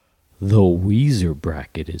The Weezer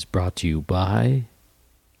Bracket is brought to you by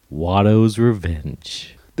Watto's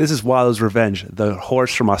Revenge. This is Watto's Revenge, the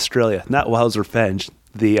horse from Australia. Not Watto's Revenge,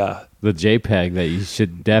 the JPEG that you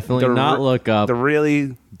should definitely not look up. The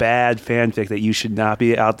really bad fanfic that you should not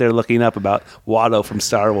be out there looking up about Watto from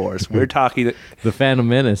Star Wars. We're talking... The Phantom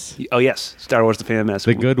Menace. Oh, yes. Star Wars The Phantom Menace.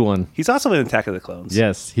 The good one. He's also in Attack of the Clones.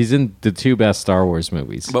 Yes, he's in the two best Star Wars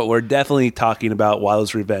movies. But we're definitely talking about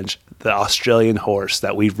Watto's Revenge, the Australian horse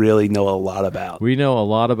that we really know a lot about. We know a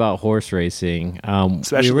lot about horse racing.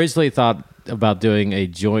 We originally thought about doing a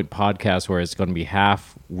joint podcast where it's going to be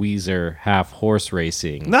half Weezer, half horse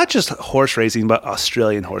racing. Not just horse racing, but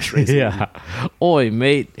Australian horse racing. Yeah. Oi,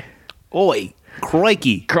 mate. Oi.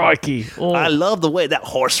 Crikey. Crikey. Oh. I love the way that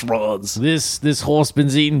horse runs. This horse been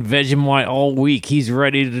eating Vegemite all week. He's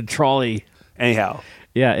ready to trolley. Anyhow.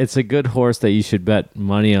 Yeah, it's a good horse that you should bet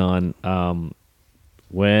money on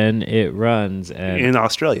when it runs. In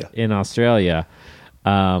Australia.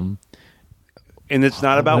 And it's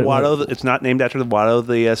not about Watto. It's not named after the Watto,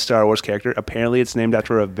 the Star Wars character. Apparently, it's named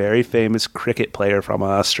after a very famous cricket player from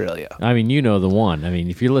Australia. I mean, you know the one. I mean,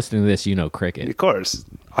 if you're listening to this, you know cricket. Of course.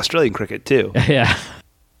 Australian cricket, too. Yeah.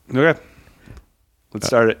 Okay. Let's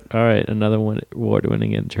start it. All right. Another one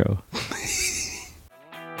award-winning intro.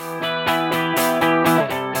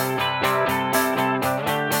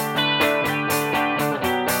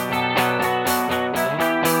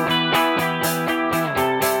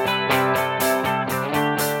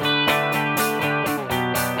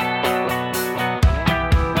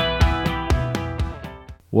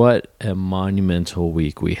 What a monumental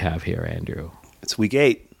week we have here, Andrew. It's week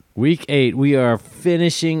 8. Week 8, we are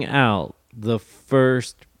finishing out the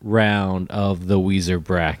first round of the Weezer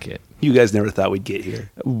bracket. You guys never thought we'd get here.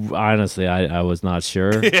 Honestly, I was not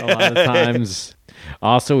sure a lot of times.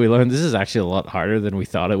 Also, we learned this is actually a lot harder than we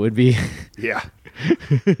thought it would be. Yeah.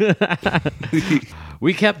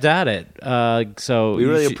 We kept at it. So we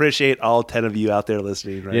really appreciate all 10 of you out there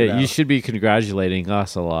listening right now. Yeah, you should be congratulating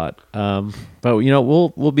us a lot. But, you know,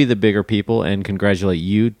 we'll be the bigger people and congratulate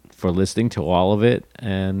you for listening to all of it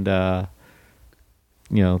and,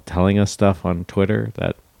 you know, telling us stuff on Twitter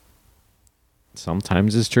that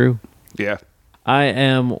sometimes is true. Yeah. I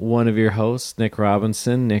am one of your hosts, Nick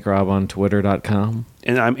Robinson, nickrobontwitter.com.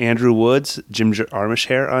 And I'm Andrew Woods, Jim Jarmusch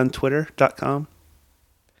hair on twitter.com.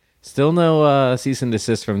 Still no cease and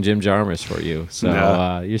desist from Jim Jarmusch for you. So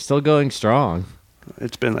no. You're still going strong.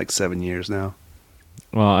 It's been like 7 years now.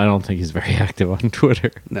 Well, I don't think he's very active on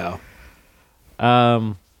Twitter. No.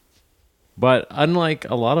 But unlike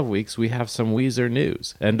a lot of weeks, we have some Weezer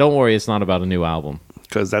news. And don't worry, it's not about a new album.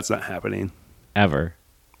 Because that's not happening. Ever.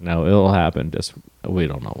 No, it'll happen. Just we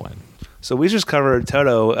don't know when. So Weezer's cover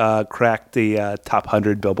Toto cracked the top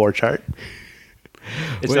 100 Billboard chart.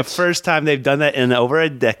 It's the first time they've done that in over a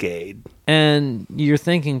decade. And you're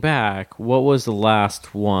thinking back, what was the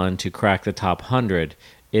last one to crack the top 100?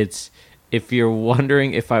 It's if you're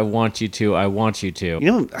wondering if I want you to, I want you to. You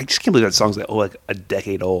know, I just can't believe that song's like a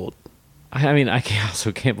decade old. I mean, I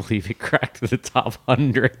also can't believe it cracked the top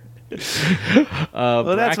 100. Well,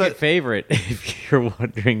 that's bracket favorite, if you're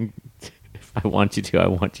wondering if I want you to, I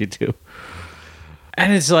want you to.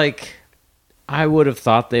 And it's like, I would have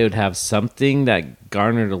thought they would have something that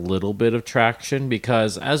garnered a little bit of traction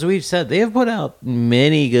because, as we've said, they have put out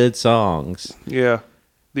many good songs. Yeah.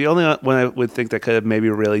 The only one I would think that could have maybe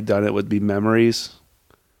really done it would be Memories.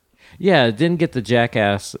 Yeah, it didn't get the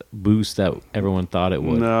Jackass boost that everyone thought it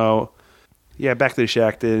would. No. Yeah, Back to the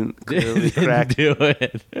Shack didn't clearly crack. Do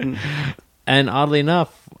it. And oddly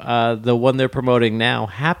enough, the one they're promoting now,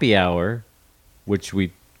 Happy Hour, which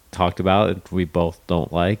we talked about and we both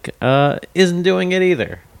don't like, isn't doing it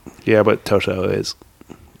either. Yeah, but Toto is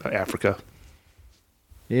Africa.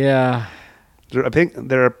 Yeah. I think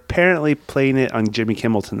they're apparently playing it on Jimmy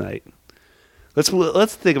Kimmel tonight. Let's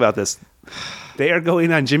think about this. They are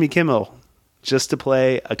going on Jimmy Kimmel just to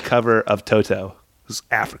play a cover of Toto. It's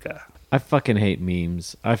Africa. I fucking hate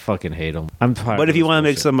memes. I fucking hate them. I'm tired. But if you want to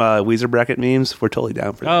make some Weezer bracket memes, we're totally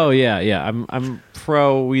down for that. Oh yeah. I'm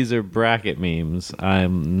pro Weezer bracket memes.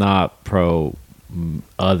 I'm not pro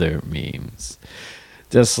other memes.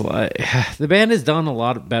 Just like the band has done a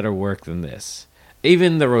lot better work than this.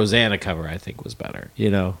 Even the Rosanna cover, I think, was better.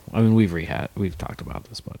 You know, I mean, we've talked about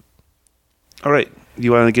this, but all right,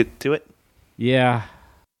 you want to get to it? Yeah.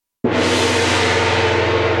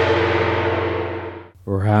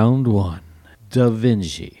 Round 1, Da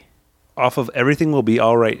Vinci. Off of Everything Will Be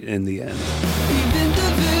All Right in the End.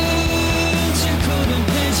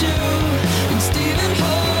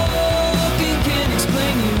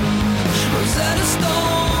 Rosetta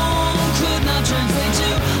Stone could not translate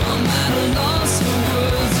you. I'm at a loss for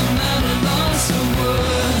words, and now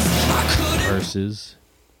verses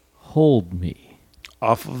Hold Me.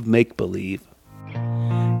 Off of Make Believe.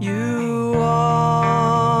 You are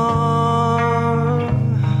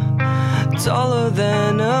taller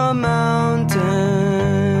than a mountain,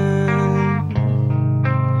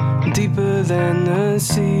 deeper than the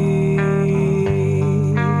sea.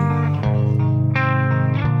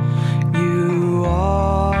 You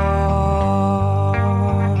are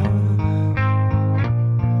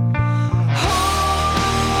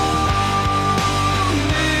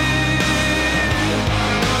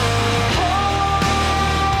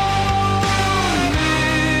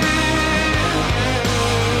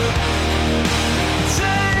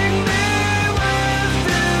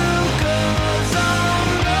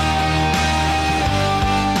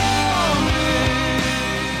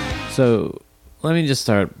So let me just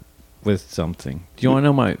start with something. Do you want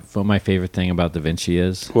to know what my favorite thing about Da Vinci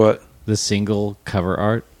is? What? The single cover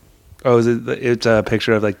art. Oh, it's a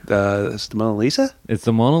picture of like the Mona Lisa? It's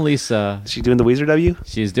the Mona Lisa. Is she doing the Weezer W?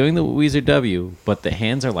 She's doing the Weezer W, but the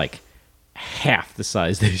hands are like half the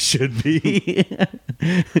size they should be.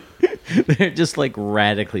 They're just like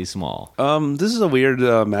radically small. This is a weird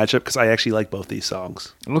matchup because I actually like both these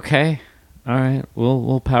songs. Okay. All right.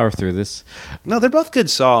 We'll power through this. No, they're both good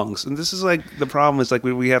songs, and this is like the problem is like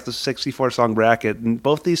we have the 64 song bracket, and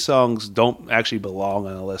both these songs don't actually belong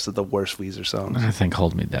on a list of the worst Weezer songs. I think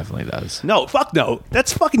Hold Me definitely does. No, fuck no,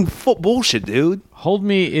 that's fucking bullshit, dude. Hold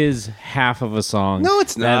Me is half of a song. No,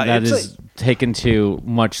 it's not. That It's is taken to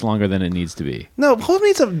much longer than it needs to be. No, Hold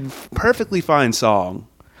Me's a perfectly fine song.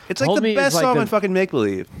 It's like Hold Me the is best like song the- on fucking Make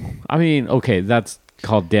Believe. I mean, okay, that's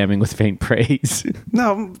called Damning with Faint Praise.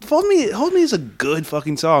 No, Hold Me is a good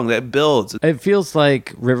fucking song that builds. It feels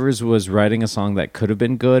like Rivers was writing a song that could have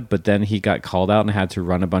been good, but then he got called out and had to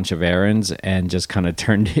run a bunch of errands and just kind of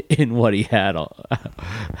turned in what he had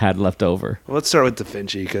left over. Well, let's start with Da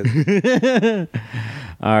Vinci. 'Cause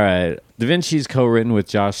All right. Da Vinci's co-written with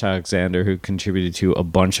Josh Alexander, who contributed to a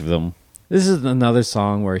bunch of them. This is another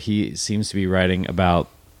song where he seems to be writing about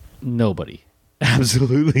nobody.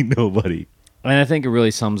 Absolutely nobody. And I think it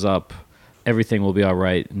really sums up Everything Will Be All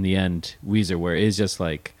Right in the end, Weezer, where it's just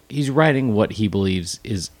like he's writing what he believes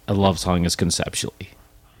is a love song is conceptually.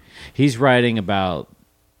 He's writing about,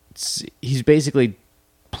 he's basically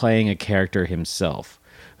playing a character himself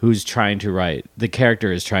who's trying to write, the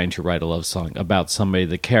character is trying to write a love song about somebody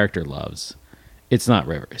the character loves. It's not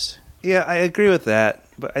Rivers. yeah, I agree with that,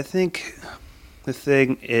 but I think the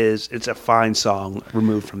thing is it's a fine song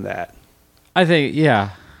removed from that. I think,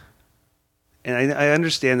 yeah. And I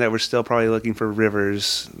understand that we're still probably looking for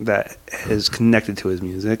Rivers that is connected to his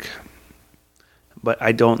music, but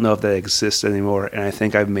I don't know if that exists anymore. And I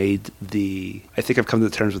think I've come to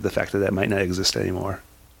terms with the fact that that might not exist anymore.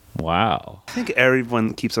 Wow. I think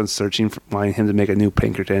everyone keeps on searching for wanting him to make a new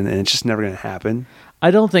Pinkerton, and it's just never going to happen.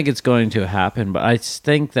 I don't think it's going to happen, but I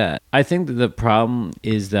think that the problem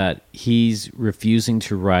is that he's refusing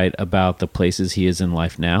to write about the places he is in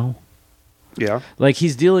life now. Yeah. Like,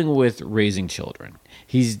 he's dealing with raising children.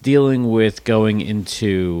 He's dealing with going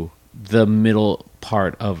into the middle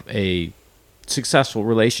part of a successful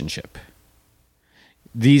relationship.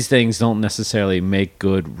 These things don't necessarily make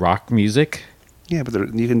good rock music. Yeah, but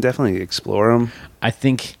you can definitely explore them. I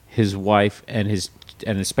think his wife and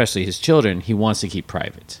especially his children, he wants to keep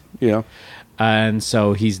private. Yeah. And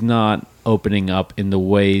so he's not opening up in the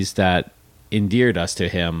ways that endeared us to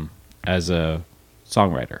him as a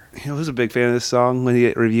songwriter. You know who's a big fan of this song when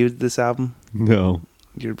he reviewed this album? No.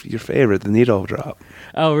 Your favorite, The Needle Drop.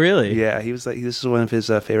 Oh, really? Yeah, he was like, this is one of his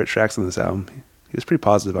favorite tracks on this album. He was pretty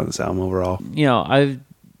positive on this album overall. You know, I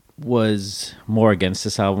was more against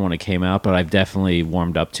this album when it came out, but I've definitely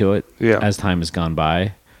warmed up to it as time has gone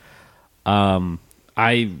by. I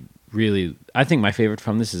think my favorite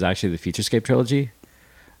from this is actually the Futurescape trilogy,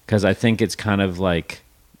 because I think it's kind of like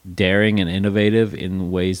daring and innovative in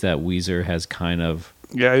ways that Weezer has kind of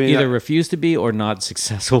either refused to be or not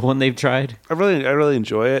successful when they've tried. I really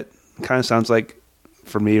enjoy it. It kind of sounds like,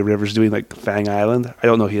 for me, Rivers doing like Fang Island. I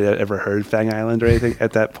don't know if he had ever heard Fang Island or anything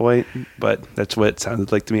at that point, but that's what it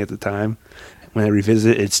sounded like to me at the time. When I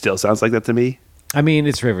revisit it, it still sounds like that to me. I mean,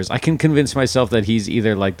 it's Rivers. I can convince myself that he's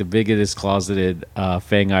either like the biggest closeted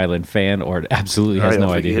Fang Island fan or absolutely has no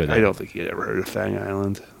idea who that is. I don't think he had ever heard of Fang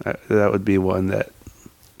Island. That would be one that...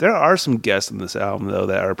 There are some guests in this album, though,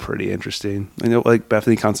 that are pretty interesting. I know, like,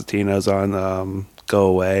 Bethany Constantino's on Go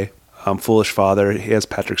Away. Foolish Father, he has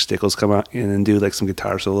Patrick Stickles come out in and do, like, some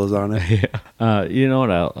guitar solos on it. Yeah. You know what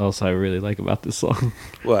else I really like about this song?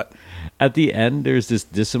 What? At the end, there's this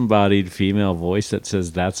disembodied female voice that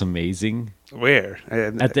says, "That's amazing." Where?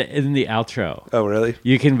 In the outro. Oh, really?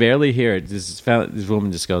 You can barely hear it. This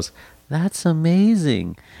woman just goes, That's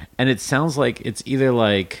amazing. And it sounds like it's either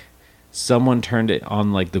like someone turned it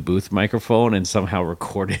on like the booth microphone and somehow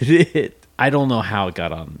recorded it. I don't know how it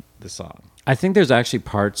got on the song. I think there's actually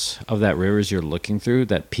parts of that Rivers you're looking through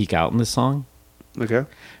that peek out in the song. Okay.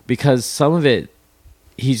 Because some of it,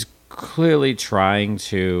 he's clearly trying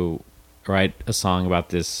to write a song about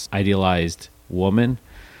this idealized woman,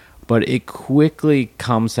 but it quickly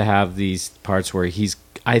comes to have these parts where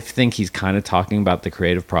I think he's kind of talking about the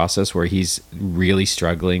creative process where he's really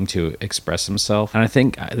struggling to express himself. And I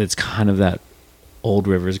think it's kind of that old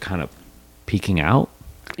Rivers kind of peeking out.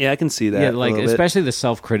 Yeah, I can see that. Yeah, like especially the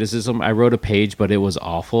self-criticism. I wrote a page, but it was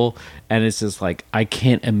awful. And it's just like, I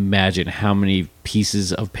can't imagine how many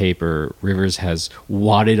pieces of paper Rivers has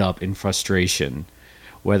wadded up in frustration,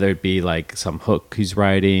 whether it be like some hook he's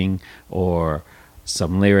writing or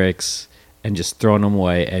some lyrics, and just thrown them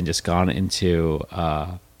away and just gone into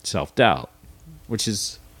self-doubt, which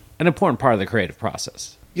is an important part of the creative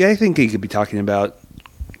process. Yeah, I think he could be talking about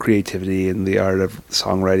creativity and the art of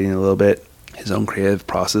songwriting a little bit, his own creative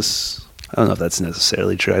process. I don't know if that's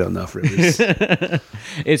necessarily true. I don't know if Rivers.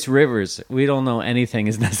 It's Rivers. We don't know anything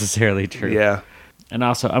is necessarily true. Yeah. And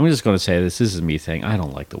also, I'm just going to say this is me thing. I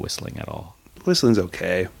don't like the whistling at all. Whistling's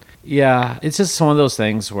okay. Yeah, it's just one of those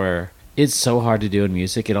things where it's so hard to do in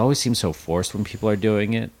music. It always seems so forced when people are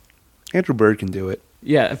doing it. Andrew Bird can do it.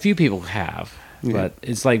 Yeah, a few people have. Yeah. But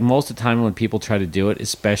it's like most of the time when people try to do it,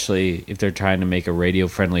 especially if they're trying to make a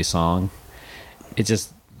radio-friendly song, it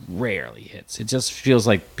just rarely hits. It just feels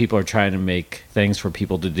like people are trying to make things for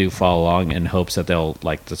people to do follow along in hopes that they'll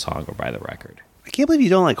like the song or buy the record. I can't believe you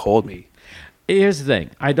don't like Hold Me. Here's the thing.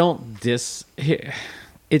 I don't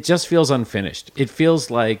it just feels unfinished. It feels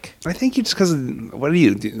like I think you just because what are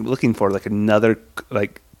you looking for? Like another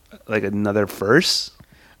another verse?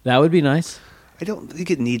 that would be nice. I don't think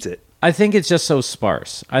it needs it. I think it's just so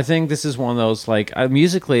sparse. I think this is one of those, like,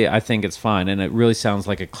 musically, I think it's fine, and it really sounds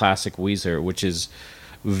like a classic Weezer, which is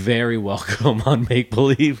very welcome on Make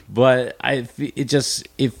Believe, but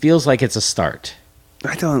it feels like it's a start.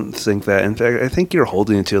 I don't think that. In fact, I think you're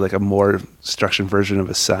holding it to like a more structured version of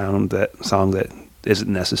a song that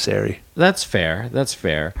isn't necessary. That's fair.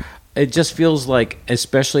 It just feels like,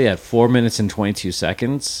 especially at 4 minutes and 22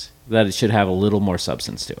 seconds, that it should have a little more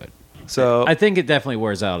substance to it. So I think it definitely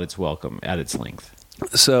wears out its welcome at its length.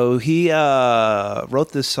 So he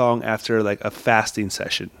wrote this song after like a fasting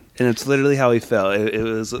session, and it's literally how he felt. It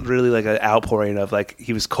was really like an outpouring of like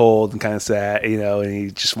he was cold and kind of sad, and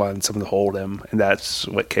he just wanted someone to hold him, and that's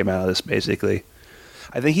what came out of this basically.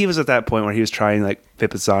 I think he was at that point where he was trying like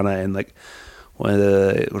Vipassana, and like one of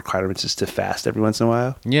the requirements is to fast every once in a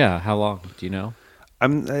while. Yeah, how long? Do you know?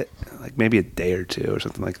 I'm like maybe a day or two or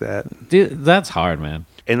something like that. Dude, that's hard, man.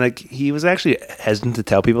 And like he was actually hesitant to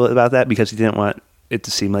tell people about that because he didn't want it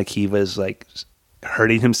to seem like he was like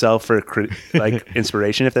hurting himself for like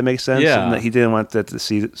inspiration, if that makes sense. Yeah. And that he didn't want that to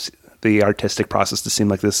see the artistic process to seem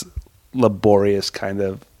like this laborious kind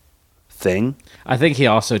of thing. I think he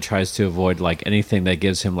also tries to avoid like anything that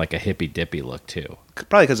gives him like a hippy dippy look too.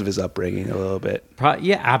 Probably because of his upbringing a little bit.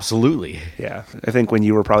 Yeah, absolutely. Yeah, I think when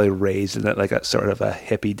you were probably raised in like a sort of a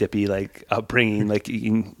hippy dippy like upbringing, like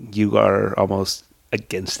you are almost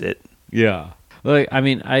against it. Yeah. Like, I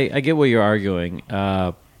mean, I get what you're arguing.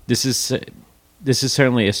 This is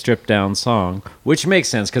certainly a stripped down song, which makes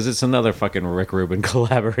sense because it's another fucking Rick Rubin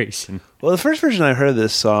collaboration. Well, the first version I heard of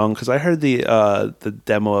this song, because I heard the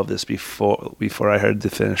demo of this before I heard the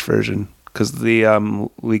finished version, because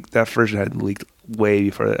that version had leaked way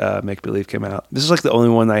before Make Believe came out. This is like the only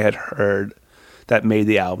one I had heard that made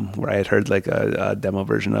the album where I had heard like a demo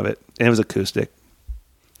version of it, and it was acoustic.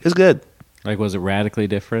 It was good. Like, was it radically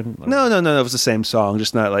different? No. It was the same song,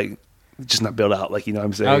 just not built out. Like, you know what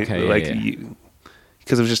I'm saying? Okay, like yeah.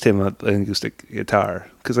 Because it was just him on an acoustic guitar.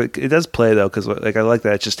 Because like it does play though. Because like I like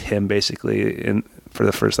that it's just him basically for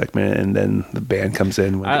the first like minute, and then the band comes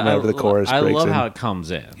in whenever the chorus breaks in. I love how it comes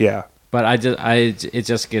in. Yeah, but it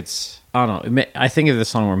just gets. I don't know. I think if the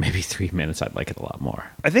song were maybe 3 minutes, I'd like it a lot more.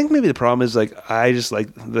 I think maybe the problem is like I just like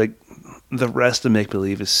the rest of Make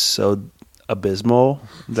Believe is so abysmal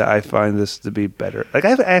that I find this to be better. Like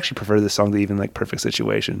I actually prefer this song to even like Perfect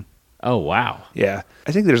Situation. Oh wow. Yeah,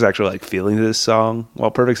 I think there's actual like feeling to this song.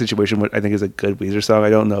 While Perfect Situation, I think is a good Weezer song, I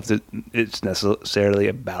don't know if it's necessarily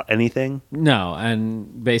about anything. No,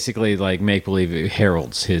 and basically like Make Believe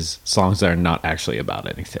heralds his songs that are not actually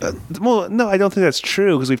about anything. Well, no, I don't think that's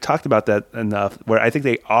true because we've talked about that enough. Where I think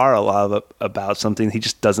they are a lot of about something. He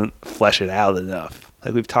just doesn't flesh it out enough.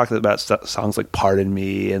 Like we've talked about songs like Pardon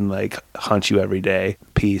Me and like Hunt You Every Day,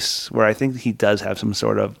 Peace, where I think he does have some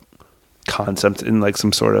sort of concept and like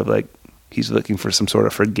some sort of like he's looking for some sort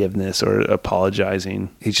of forgiveness or apologizing.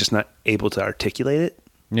 He's just not able to articulate it,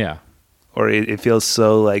 Yeah. or it feels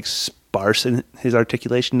so like sparse in his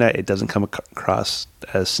articulation that it doesn't come across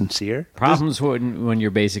as sincere. Problems when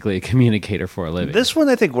you're basically a communicator for a living. This one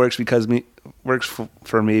I think works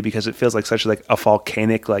for me because it feels like such like a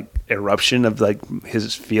volcanic like eruption of like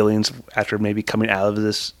his feelings after maybe coming out of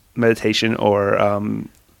this meditation or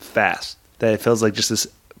fast. That it feels like just this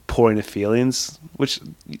pouring of feelings, which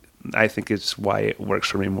I think is why it works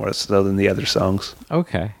for me more so than the other songs.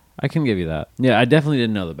 Okay. I can give you that. Yeah, I definitely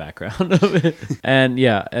didn't know the background of it. And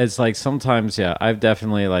yeah, it's like sometimes, yeah, I've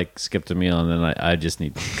definitely like skipped a meal and then I just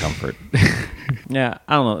need comfort. Yeah,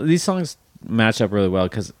 I don't know. These songs match up really well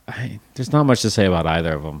because there's not much to say about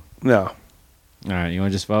either of them. No. All right, you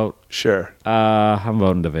want to just vote? Sure. I'm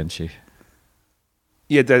voting Da Vinci.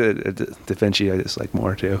 Yeah, Da Vinci I just like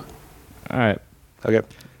more too. All right. Okay,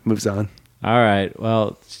 moves on. All right.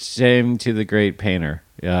 Well, shame to the great painter.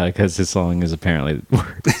 Yeah, because his song is apparently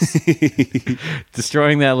worse.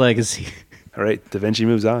 Destroying that legacy. All right, Da Vinci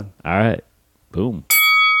moves on. All right. Boom.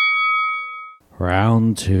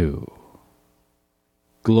 Round 2.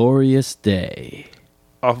 Glorious Day.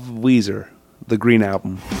 Off of Weezer, the Green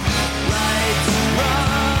Album.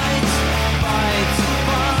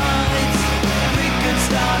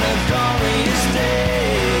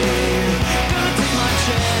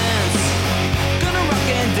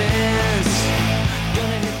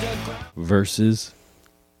 Versus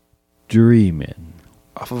Dreamin'.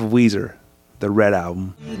 Off of Weezer, the Red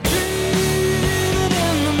Album.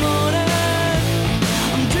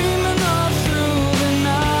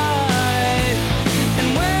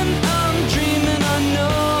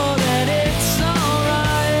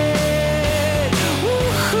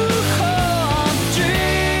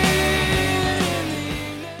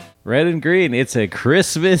 Red and green, it's a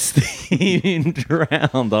Christmas themed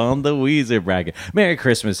round on the Weezer bracket. Merry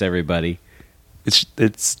Christmas, everybody.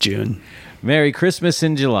 It's June. Merry Christmas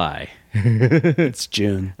in July. It's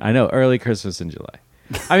June. I know, early Christmas in July.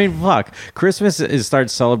 I mean, fuck. Christmas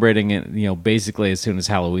starts celebrating it, basically as soon as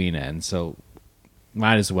Halloween ends, so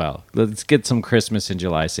might as well. Let's get some Christmas in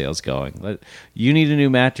July sales going. You need a new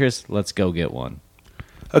mattress? Let's go get one.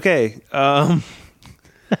 Okay.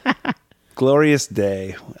 Glorious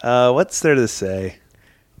Day. What's there to say?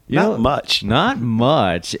 Not much. Not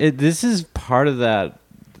much. This is part of that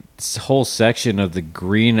whole section of the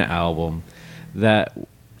Green album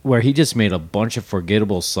where he just made a bunch of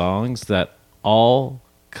forgettable songs that all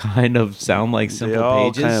kind of sound like simple they all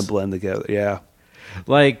pages. kind of blend together. Yeah.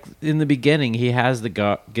 Like in the beginning, he has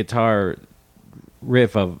the guitar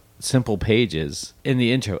riff of simple pages in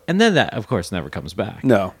the intro, and then that, of course, never comes back.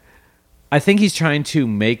 No. I think he's trying to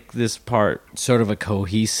make this part sort of a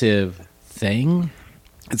cohesive thing.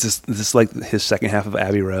 Is this like his second half of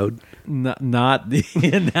Abbey Road? Not the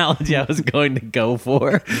analogy I was going to go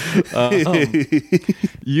for.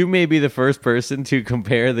 You may be the first person to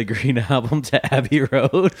compare the Green album to Abbey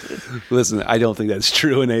Road. Listen, I don't think that's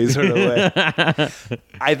true in any sort of way.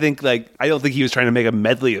 I don't think he was trying to make a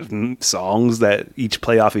medley of songs that each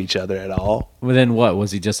play off each other at all. Well, then what?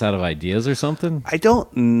 Was he just out of ideas or something? I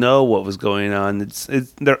don't know what was going on.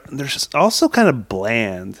 They're just also kind of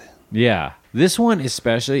bland. Yeah. This one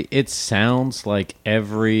especially, it sounds like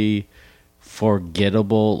every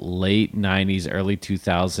forgettable late 90s, early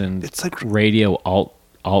 2000s It's like radio alt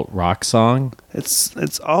rock song.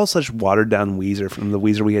 It's all such watered down Weezer from the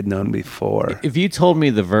Weezer we had known before. If you told me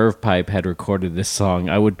the Verve Pipe had recorded this song,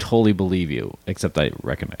 I would totally believe you, except I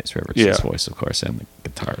recognize Rivers' voice, of course, and the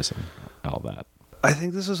guitars and all that. I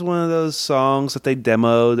think this was one of those songs that they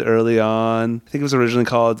demoed early on. I think it was originally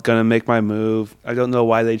called Gonna Make My Move. I don't know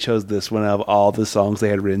why they chose this one out of all the songs they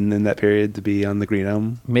had written in that period to be on the Green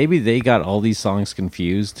album. Maybe they got all these songs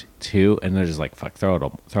confused too, and they're just like, fuck, throw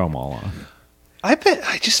them all on.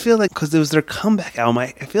 I just feel like because it was their comeback album,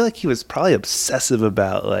 I feel like he was probably obsessive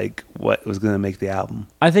about like what was going to make the album.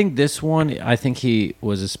 I think this one, I think he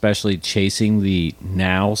was especially chasing the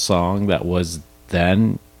Now song that was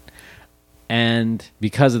then. And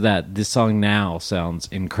because of that, this song Now sounds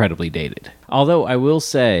incredibly dated. Although I will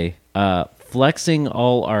say, Flexing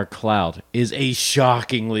All Our Clout is a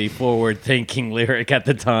shockingly forward-thinking lyric at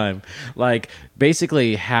the time. Like,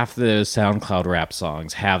 basically half the SoundCloud rap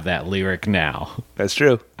songs have that lyric now. That's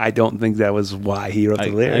true. I don't think that was why he wrote the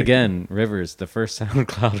lyric. Again, Rivers, the first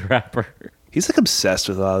SoundCloud rapper. He's like obsessed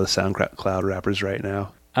with a lot of the SoundCloud rappers right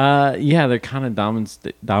now. Yeah, they're kind of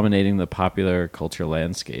dominating the popular culture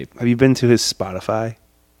landscape. Have you been to his Spotify?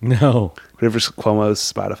 No. Rivers Cuomo's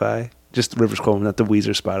Spotify? Just Rivers Cuomo, not the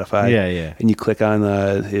Weezer Spotify. Yeah. And you click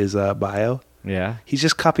on his bio. Yeah. He's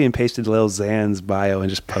just copy and pasted Lil Xan's bio and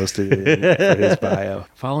just posted it for his bio.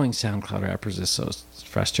 Following SoundCloud rappers is so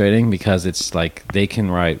frustrating because it's like they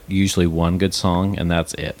can write usually one good song and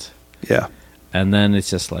that's it. Yeah. And then it's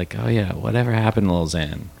just like, oh yeah, whatever happened to Lil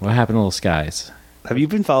Xan? What happened to Lil Skies? Have you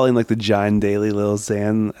been following like the John Daly Lil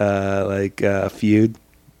Xan feud?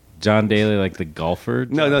 John Daly, like the golfer?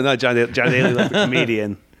 No, not John Daly. John Daly, like the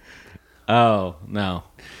comedian. Oh, no.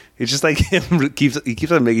 It's just like him. He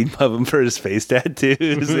keeps on making fun of him for his face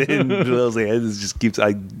tattoos, and Lil Xan just keeps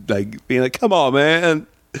like being like, "Come on, man."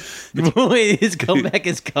 Wait, his comeback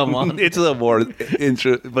is come on. It's a little more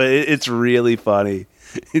intro, but it's really funny.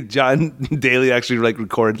 John Daly actually like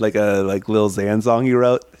recorded like a Lil Xan song he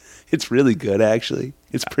wrote. It's really good, actually.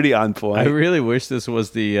 It's pretty on point. I really wish this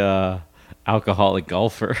was the alcoholic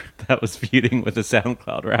golfer that was feuding with a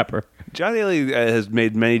SoundCloud rapper. John Daly has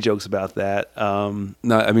made many jokes about that.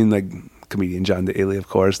 Comedian John Daly, of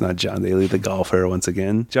course, not John Daly, the golfer, once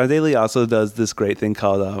again. John Daly also does this great thing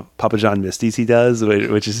called Papa John Misty's he does,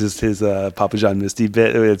 which is just his Papa John Misty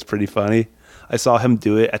bit. It's pretty funny. I saw him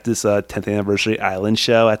do it at this 10th anniversary Island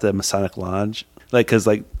show at the Masonic Lodge. Because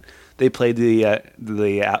they played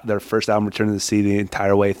their first album, Return to the Sea, the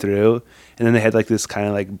entire way through, and then they had like this kind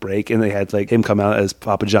of like break, and they had like him come out as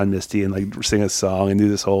Papa John Misty and like sing a song and do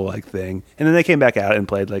this whole like thing, and then they came back out and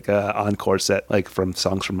played like a encore set like from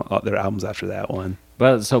songs from their albums after that one.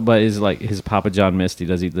 But is like his Papa John Misty,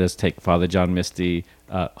 does he just take Father John Misty,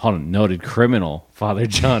 noted criminal Father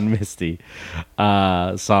John Misty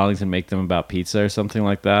songs and make them about pizza or something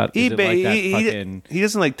like that? He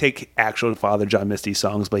doesn't like take actual Father John Misty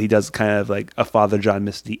songs, but he does kind of like a Father John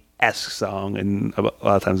Misty-esque song, and a lot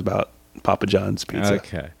of times about Papa John's pizza.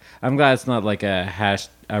 Okay. I'm glad it's not like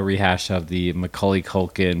a rehash of the Macaulay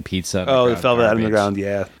Culkin pizza. Oh, the Velvet Underground,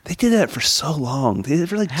 yeah. They did that for so long. They did it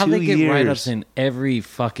for like 2 years. How they get write-ups in every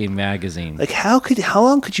fucking magazine. Like, how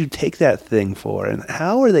long could you take that thing for? And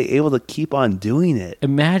how are they able to keep on doing it?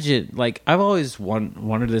 Imagine, like, I've always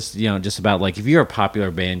wondered this, just about, like, if you're a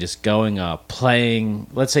popular band, just going up, playing,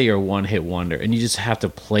 let's say you're a one-hit wonder, and you just have to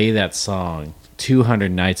play that song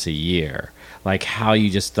 200 nights a year. Like, how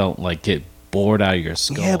you just don't, like, get bored out of your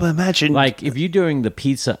skull. Yeah, but imagine, like, if you're doing the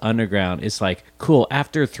Pizza Underground, it's like, cool,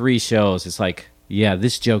 after 3 shows, it's like, yeah,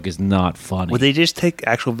 this joke is not funny. Would they just take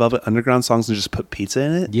actual Velvet Underground songs and just put pizza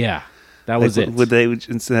in it? Yeah, that was it. Would they,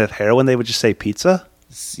 instead of heroin, they would just say pizza?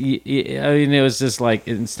 I mean, it was just like,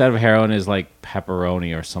 instead of heroin, is like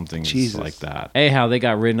pepperoni or something like that. Anyhow, they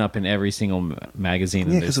got written up in every single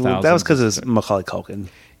magazine. Yeah, that was because it was Macaulay Culkin.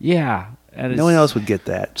 Yeah. And no one else would get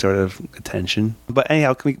that sort of attention. But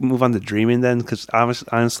anyhow, can we move on to Dreamin' then? Because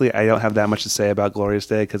honestly, I don't have that much to say about Glorious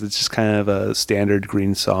Day because it's just kind of a standard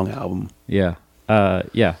Green song album. Yeah.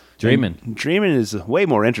 Dreamin'. Dreamin' is way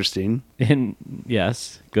more interesting. And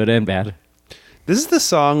yes, good and bad. This is the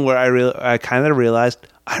song where I kind of realized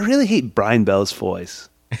I really hate Brian Bell's voice.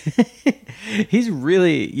 He's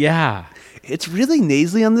really, yeah. It's really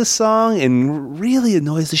nasally on this song and really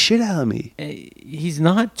annoys the shit out of me. He's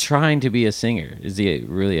not trying to be a singer, is the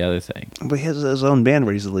really other thing. But he has his own band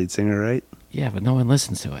where he's the lead singer, right? Yeah, but no one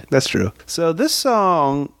listens to it. That's true. So this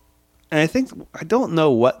song, and I don't know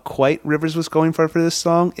what quite Rivers was going for this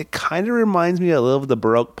song. It kind of reminds me a little of the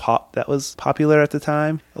Baroque pop that was popular at the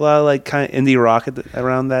time. A lot of like kind of indie rock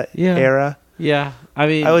around that era. Yeah, I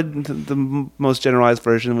mean, the most generalized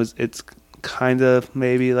version was it's kind of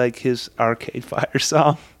maybe like his Arcade Fire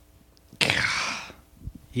song.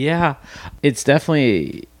 Yeah, it's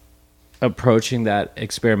definitely approaching that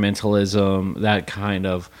experimentalism, that kind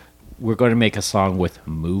of, we're going to make a song with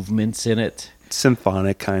movements in it.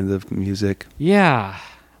 Symphonic kind of music. Yeah,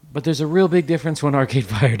 but there's a real big difference when Arcade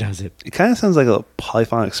Fire does it. It kind of sounds like a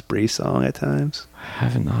Polyphonic Spree song at times. I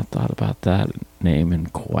have not thought about that name in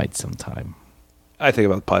quite some time. I think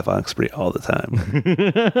about Polyphonic Spree all the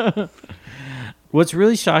time. What's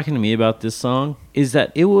really shocking to me about this song is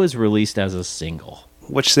that it was released as a single.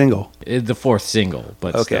 Which single? The 4th single,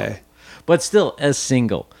 but okay. Still a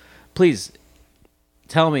single. Please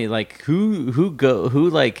tell me, like, who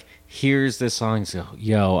like hears this song and says,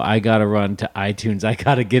 yo, I gotta run to iTunes, I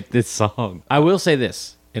gotta get this song. I will say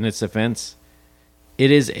this, in its defense,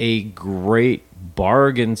 it is a great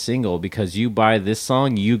bargain single because you buy this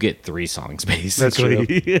song, you get 3 songs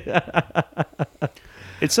basically. That's true.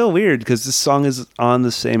 It's so weird because this song is on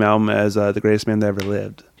the same album as The Greatest Man That Ever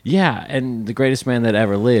Lived. Yeah, and The Greatest Man That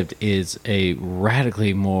Ever Lived is a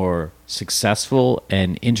radically more successful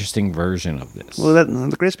and interesting version of this. Well,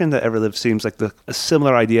 The Greatest Man That Ever Lived seems like a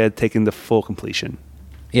similar idea taking the full completion.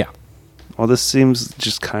 Yeah. Well, this seems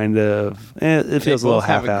just kind of, it feels a little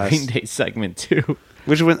half-assed. They have a Green Day segment too.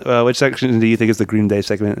 Which section do you think is the Green Day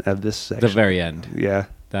segment of this section? The very end. Yeah.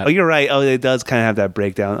 That- Oh, you're right. Oh, it does kind of have that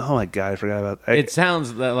breakdown. Oh my god, I forgot about that. It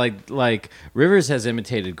sounds like Rivers has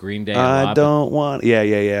imitated Green Day a I lot, don't want.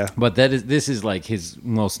 Yeah. but this is like his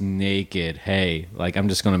most naked. Hey, like I'm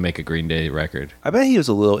just gonna make a Green Day record. I bet he was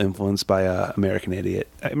a little influenced by American Idiot.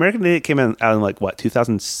 American Idiot came out in like what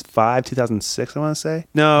 2005, 2006. I want to say.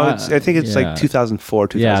 No, I think it's yeah. like 2004,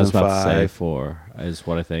 2005. Yeah, I was about to say 4 is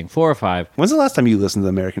what I think. 4 or 5. When's the last time you listened to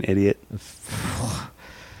American Idiot?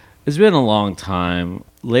 It's been a long time.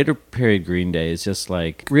 Later period Green Day is just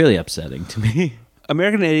like really upsetting to me.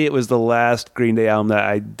 American Idiot was the last Green Day album that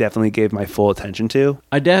I definitely gave my full attention to.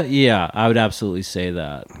 I would absolutely say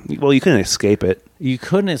that. Well, you couldn't escape it. You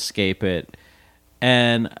couldn't escape it.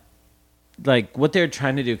 And like what they're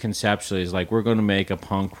trying to do conceptually is like we're going to make a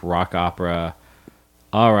punk rock opera.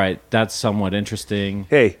 All right, that's somewhat interesting.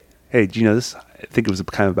 Hey, do you know this? I think it was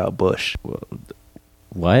kind of about Bush.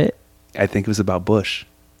 What? I think it was about Bush.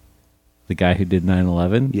 The guy who did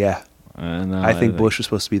 9/11? Yeah. No, I think Bush was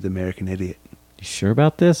supposed to be the American Idiot. You sure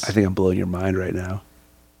about this? I think I'm blowing your mind right now.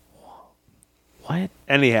 What?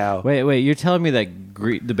 Anyhow. Wait, you're telling me that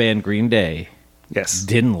the band Green Day Yes.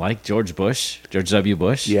 didn't like George W.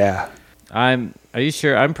 Bush? Yeah. Are you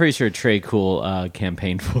sure? I'm pretty sure Trey Cool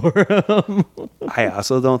campaigned for him. I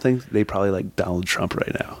also don't think they probably like Donald Trump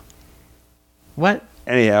right now. What?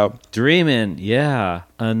 Anyhow. Dreamin', yeah.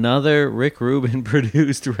 Another Rick Rubin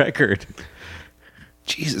produced record.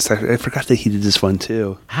 Jesus, I forgot that he did this one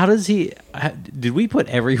too. How does he... Did we put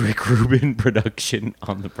every Rick Rubin production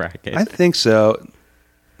on the bracket? I think so.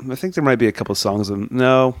 I think there might be a couple songs of...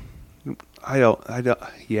 No. I don't...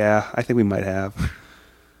 Yeah, I think we might have.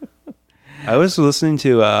 I was listening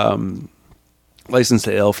to License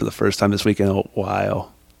to Ill for the first time this week in a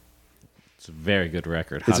while. It's a very good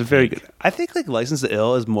record. It's Hot a very take. good. I think like License to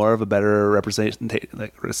Ill is more of a better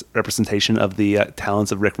representation of the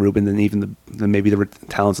talents of Rick Rubin than maybe the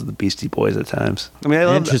talents of the Beastie Boys at times. I mean, I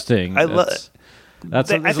love Interesting. I love.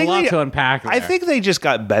 There's a lot to unpack there. I think they just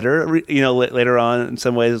got better, later on in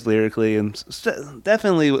some ways lyrically and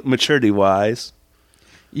definitely maturity wise.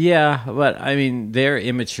 Yeah, but I mean, their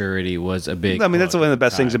immaturity was a big... I mean, that's part one of the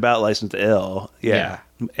best time. things about License to Ill. Yeah.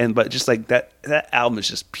 But just like that album is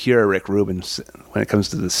just pure Rick Rubin when it comes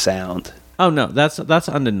to the sound. Oh, no, that's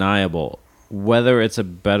undeniable. Whether it's a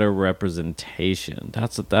better representation,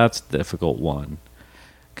 that's a difficult one.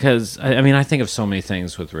 Because, I mean, I think of so many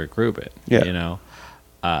things with Rick Rubin, Yeah. you know?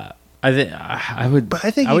 I would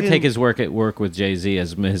take his work with Jay-Z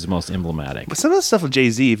as his most emblematic. But some of the stuff with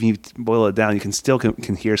Jay-Z, if you boil it down, you can still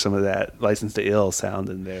can hear some of that License to Ill sound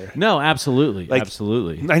in there. No, absolutely. Like,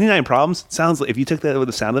 absolutely. 99 Problems sounds like, if you took that with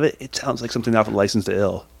the sound of it, it sounds like something off of License to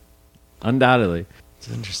Ill. Undoubtedly. It's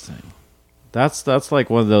interesting. That's like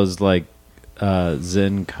one of those like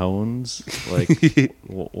Zen cones, like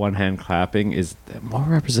one hand clapping. Is there more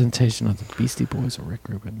representation of the Beastie Boys or Rick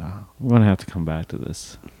Rubin now? I'm gonna have to come back to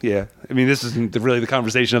this. Yeah. I mean, this isn't really the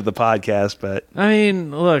conversation of the podcast, but... I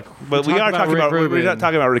mean, look, But we are talking about we're not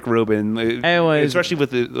talking about Rick Rubin. Anyways. Especially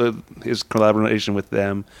with his collaboration with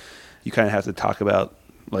them, you kind of have to talk about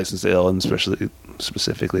License to Ill and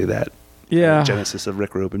specifically that genesis of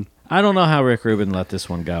Rick Rubin. I don't know how Rick Rubin let this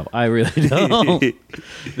one go. I really don't.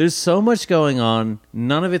 There's so much going on.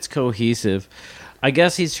 None of it's cohesive. I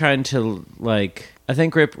guess he's trying to, like... I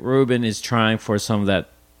think Rick Rubin is trying for some of that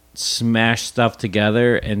smash stuff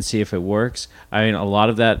together and see if it works. I mean, a lot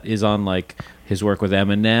of that is on, like, his work with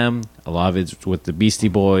Eminem. A lot of it's with the Beastie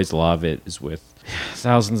Boys. A lot of it is with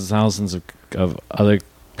thousands and thousands of other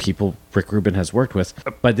people Rick Rubin has worked with.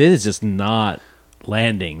 But it is just not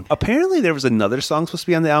landing. Apparently, there was another song supposed to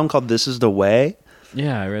be on the album called "This Is the Way,"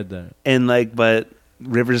 Yeah, I read that. and but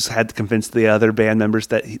Rivers had to convince the other band members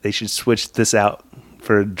that they should switch this out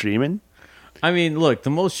for "Dreamin'." I mean, look,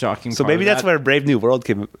 the most shocking So part maybe of that's that, where Brave New World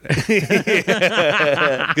came, because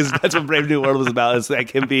that's what Brave New World was about. It's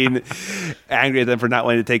like him being angry at them for not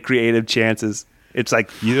wanting to take creative chances. It's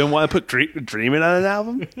like, you didn't want to put "Dreamin'" on an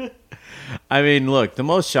album. I mean, look, the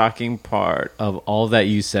most shocking part of all that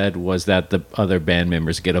you said was that the other band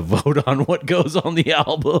members get a vote on what goes on the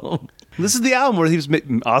album. This is the album where he was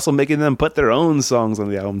also making them put their own songs on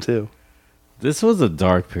the album too. This was a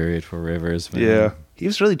dark period for Rivers, man. Yeah. He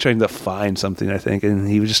was really trying to find something, I think, and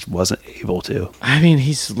he just wasn't able to. I mean,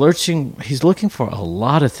 he's looking for a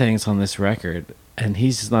lot of things on this record, and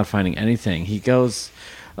he's just not finding anything. He goes,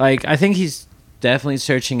 like, I think he's definitely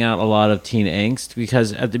searching out a lot of teen angst,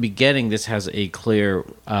 because at the beginning, this has a clear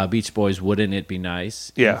Beach Boys, Wouldn't It Be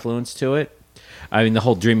Nice influence to it. I mean, the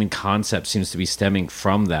whole dreaming concept seems to be stemming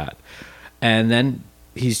from that. And then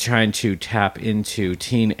he's trying to tap into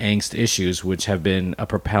teen angst issues, which have been a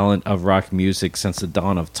propellant of rock music since the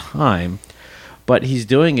dawn of time. But he's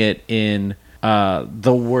doing it in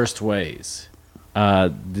the worst ways.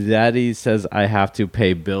 Daddy says I have to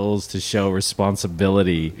pay bills to show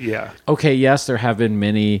responsibility. Yeah. Okay, yes, there have been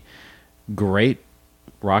many great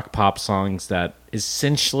rock pop songs that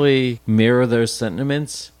essentially mirror those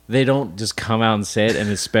sentiments. They don't just come out and say it, and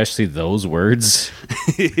especially those words.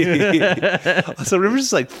 So Rivers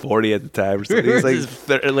is like 40 at the time or something. He's like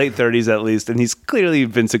late 30s at least, and he's clearly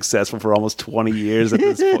been successful for almost 20 years at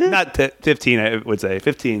this point. Not 15, I would say.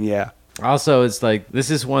 15, yeah. Also, it's like, this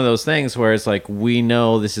is one of those things where it's like, we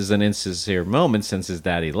know this is an insincere moment since his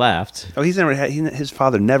daddy left. Oh, he's never had, his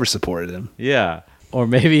father never supported him. Yeah. Or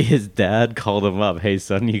maybe his dad called him up. Hey,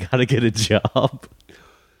 son, you got to get a job.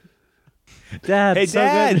 Dad, Hey, so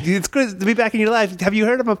Dad, good. it's good to be back in your life. Have you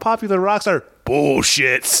heard of a popular rock star?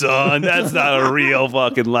 Bullshit, son. That's not a real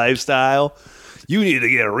fucking lifestyle. You need to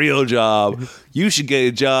get a real job. You should get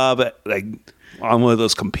a job at, like, on one of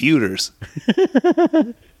those computers.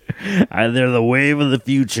 They're the wave of the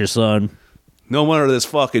future, son. No wonder this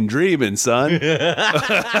fucking dreaming, son.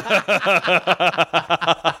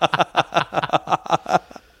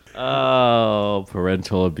 Oh,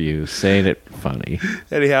 parental abuse. Ain't it funny?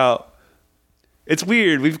 Anyhow, it's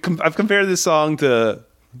weird. I've compared this song to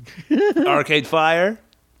Arcade Fire,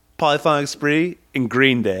 Polyphonic Spree, and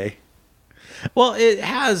Green Day. Well,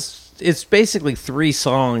 it's basically three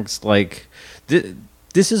songs. Like,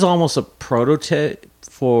 this is almost a prototype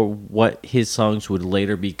for what his songs would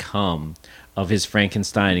later become of his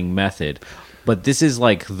Frankensteining method. But this is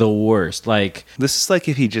like the worst. Like, This is like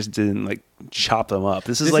if he just didn't like chop them up.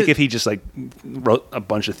 This is like if he just like wrote a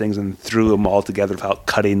bunch of things and threw them all together without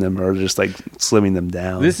cutting them or just like slimming them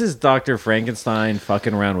down. this is Dr. Frankenstein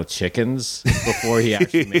fucking around with chickens before he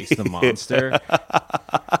actually makes the monster.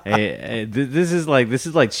 This is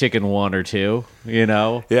like Chicken 1 or 2, you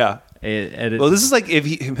know? Yeah. Well, this is like if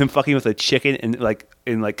him fucking with a chicken and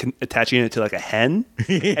attaching it to like a hen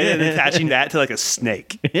and then attaching that to like a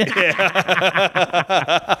snake.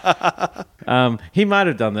 he might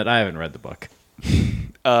have done that. I haven't read the book.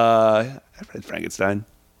 I've read Frankenstein.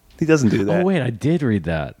 He doesn't do that. Oh wait, I did read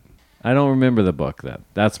that. I don't remember the book.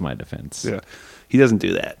 That's my defense. Yeah, he doesn't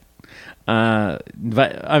do that.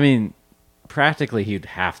 But I mean, practically he'd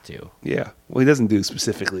have to. Yeah, well, he doesn't do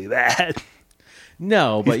specifically that.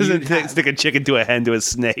 No, but He doesn't stick a chicken to a hen to a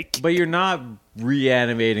snake. But you're not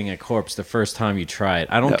reanimating a corpse the first time you try it.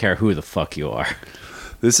 I don't care who the fuck you are.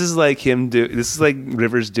 This is like This is like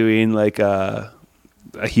Rivers doing like the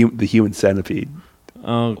Human Centipede.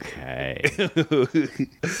 Okay.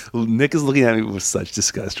 Nick is looking at me with such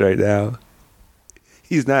disgust right now.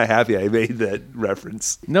 He's not happy I made that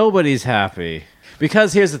reference. Nobody's happy.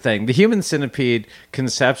 Because here's the thing. The Human Centipede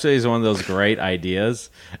conceptually is one of those great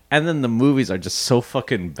ideas. And then the movies are just so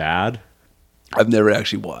fucking bad. I've never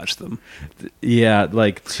actually watched them. Yeah,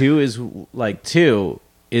 like 2 is one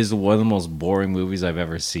of the most boring movies I've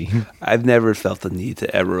ever seen. I've never felt the need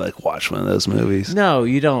to ever like watch one of those movies. No,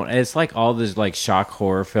 you don't. It's like all these like shock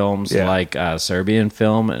horror films, like Serbian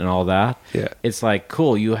film and all that. Yeah. It's like,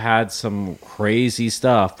 cool, you had some crazy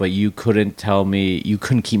stuff, but you couldn't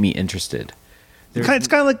keep me interested. It's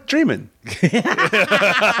kind of like dreaming.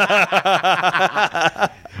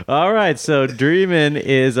 All right, so Dreamin'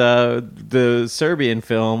 is the Serbian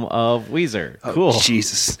film of Weezer. Cool. Oh,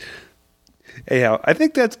 Jesus. Anyhow, I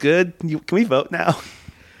think that's good. Can we vote now?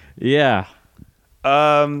 Yeah.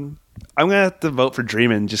 I'm gonna have to vote for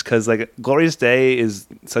Dreamin' just because like Glorious Day is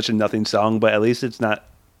such a nothing song, but at least it's not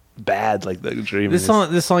bad like the Dreamin'.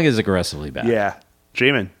 This song is aggressively bad. Yeah,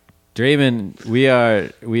 Dreamin'. Dreamin',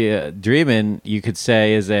 Dreamin', you could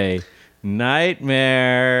say, is a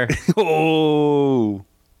nightmare. Oh.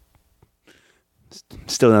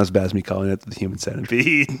 Still not as bad as me calling it the Human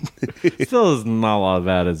Centipede. Still is not a lot of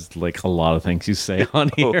bad as like a lot of things you say on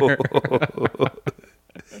here.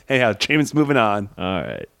 Anyhow, Dreamin's moving on. All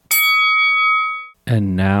right.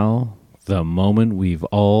 And now, the moment we've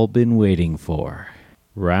all been waiting for.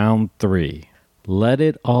 Round 3. Let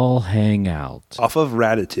it all hang out. Off of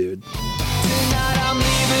Ratitude. Tonight I'm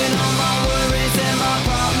leaving all my worries and my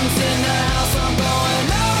problems in the house. I'm going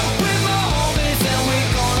out with my homies and we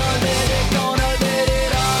gonna let it all hang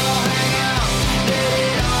out. Let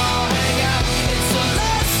it all hang out. It's the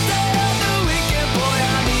last day of the weekend, boy,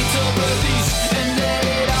 I need to release and let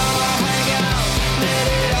it all hang out. Let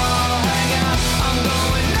it all hang out. I'm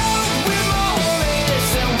going out with my homies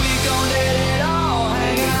and we gonna let it all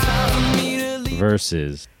hang out. It's time for me to leave.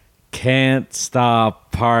 Versus Can't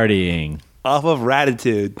Stop Partying. Off of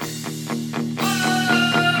Ratitude.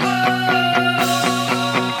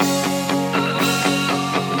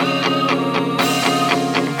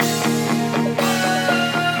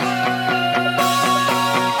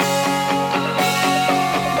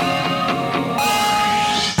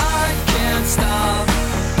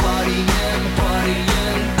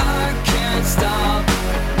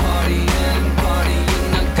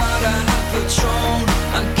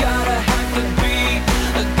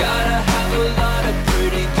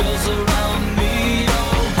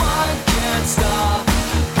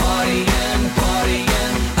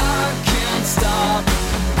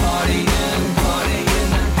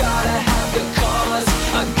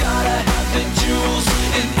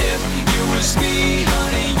 And if you was me,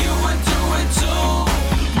 honey, you would do it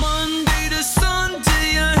too. Monday to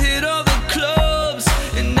Sunday, I hit all the clubs,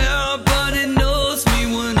 and everybody knows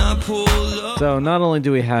me when I pull up. So not only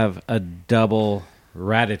do we have a double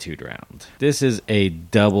Ratitude round, this is a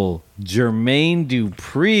double Jermaine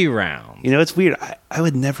Dupri round. You know, it's weird. I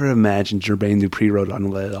would never imagine Jermaine Dupri wrote on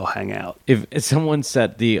Let It All Hang Out. If someone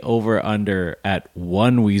set the over-under at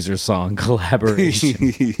one Weezer song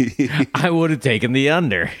collaboration, I would have taken the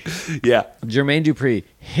under. Yeah. Jermaine Dupri,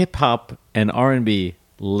 hip-hop and R&B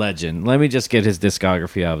legend. Let me just get his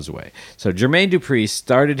discography out of his way. So Jermaine Dupri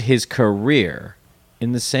started his career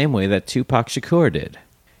in the same way that Tupac Shakur did.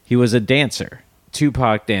 He was a dancer.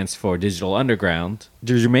 Tupac danced for Digital Underground.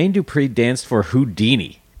 Jermaine Dupri danced for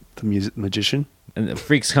Houdini. The magician. And the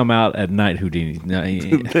freaks come out at night, Houdini. No,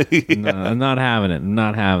 I'm not having it. I'm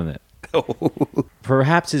not having it.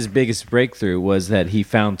 Perhaps his biggest breakthrough was that he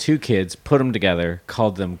found two kids, put them together,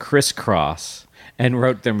 called them Crisscross, and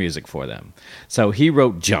wrote their music for them. So he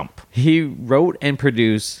wrote Jump. He wrote and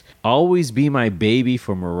produced Always Be My Baby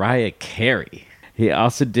for Mariah Carey. He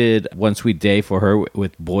also did One Sweet Day for her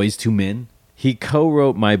with Boys to Men. He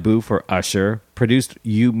co-wrote My Boo for Usher, produced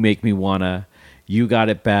You Make Me Wanna, You Got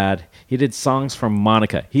It Bad. He did songs from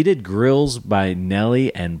Monica. He did Grills by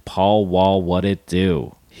Nelly and Paul Wall, What It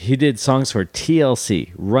Do. He did songs for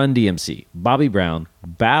TLC, Run DMC, Bobby Brown,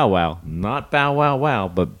 Bow Wow, not Bow Wow Wow,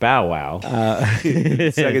 but Bow Wow.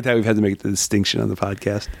 Second time we've had to make the distinction on the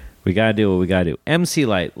podcast. We gotta do what we gotta do. MC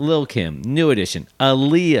Light, Lil Kim, New Edition,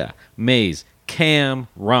 Aaliyah, Maze, Cam,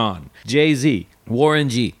 Ron, Jay-Z, Warren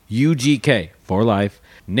G, UGK, For Life,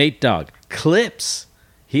 Nate Dogg, Clips.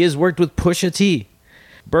 He has worked with Pusha T,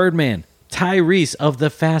 Birdman, Tyrese of the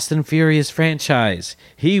Fast and Furious franchise.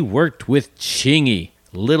 He worked with Chingy,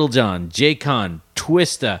 Little John, J-Con,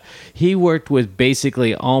 Twista. He worked with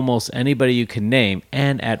basically almost anybody you can name,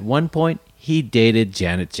 and at one point, he dated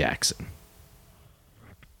Janet Jackson.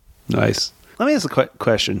 Nice. Let me ask a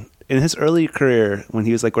question. In his early career, when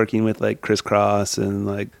he was like working with like Criss Cross and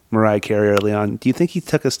like Mariah Carey early on, do you think he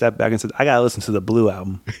took a step back and said, I gotta listen to the Blue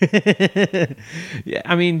album? Yeah,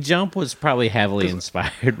 I mean, Jump was probably heavily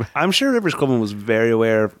inspired by... I'm sure Rivers Cuomo was very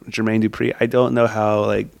aware of Jermaine Dupri. I don't know how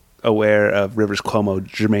like aware of Rivers Cuomo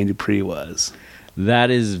Jermaine Dupri was. That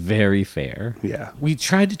is very fair. Yeah. We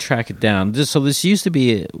tried to track it down. So this used to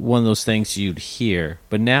be one of those things you'd hear,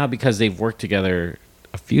 but now because they've worked together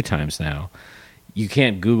a few times now, you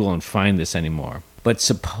can't Google and find this anymore. But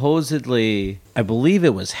supposedly, I believe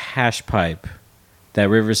it was Hash Pipe that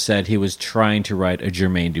Rivers said he was trying to write a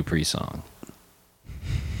Jermaine Dupri song.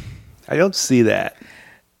 I don't see that.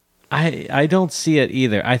 I don't see it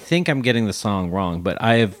either. I think I'm getting the song wrong, but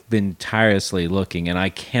I have been tirelessly looking and I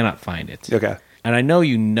cannot find it. Okay. And I know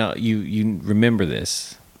you remember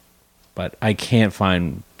this, but I can't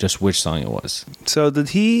find just which song it was. So did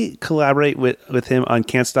he collaborate with him on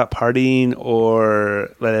Can't Stop Partying or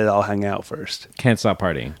Let It All Hang Out first? Can't Stop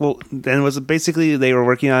Partying. Well, then was it basically they were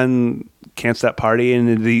working on Can't Stop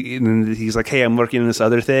Partying and then he's like, hey, I'm working on this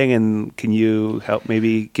other thing and can you help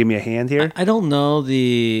maybe give me a hand here? I don't know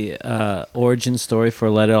the origin story for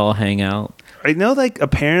Let It All Hang Out. I know like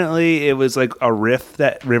apparently it was like a riff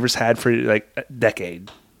that Rivers had for like a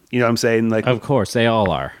decade. You know what I'm saying? Like, Of course, they all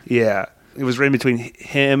are. yeah. It was written between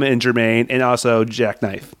him and Jermaine and also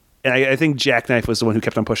Jackknife. And I think Jackknife was the one who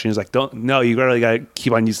kept on pushing. He's like, you really got to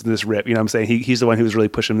keep on using this riff. You know what I'm saying? He's the one who was really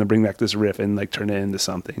pushing him to bring back this riff and like turn it into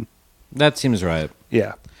something. That seems right.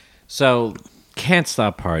 Yeah. So, Can't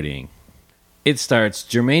Stop Partying. It starts,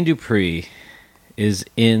 Jermaine Dupri is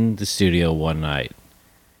in the studio one night,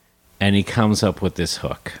 and he comes up with this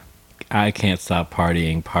hook. I can't stop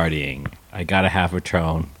partying. I gotta have a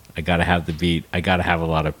tone. I gotta have the beat. I gotta have a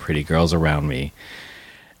lot of pretty girls around me.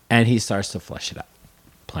 And he starts to flesh it out.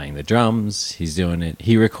 Playing the drums, he's doing it.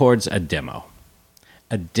 He records a demo.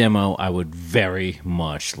 A demo I would very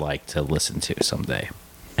much like to listen to someday.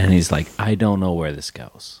 And he's like, I don't know where this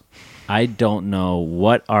goes. I don't know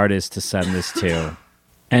what artist to send this to.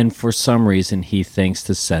 And for some reason, he thinks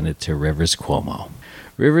to send it to Rivers Cuomo.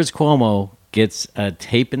 Rivers Cuomo gets a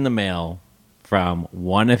tape in the mail from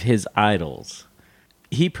one of his idols.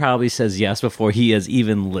 He probably says yes before he has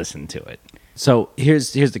even listened to it. So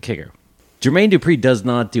here's the kicker. Jermaine Dupri does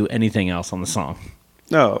not do anything else on the song.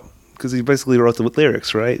 No, because he basically wrote the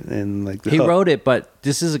lyrics, right? And like He wrote it, but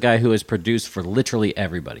this is a guy who has produced for literally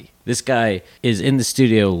everybody. This guy is in the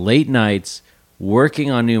studio late nights,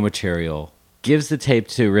 working on new material, gives the tape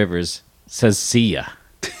to Rivers, says, see ya.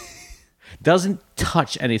 Doesn't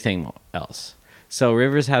touch anything else. So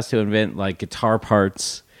Rivers has to invent like guitar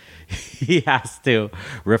parts. He has to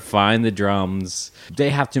refine the drums. They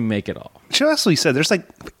have to make it all. She also said there's like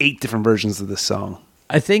 8 different versions of this song.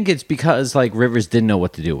 I think it's because like Rivers didn't know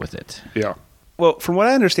what to do with it. Yeah. Well, from what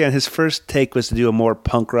I understand, his first take was to do a more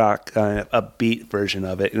punk rock, upbeat version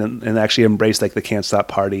of it, and actually embrace like the "Can't Stop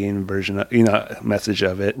Partying" version, message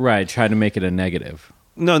of it. Right, try to make it a negative.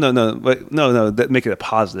 No, that make it a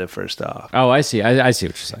positive first off. Oh, I see. I see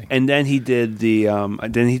what you're saying. And then he did the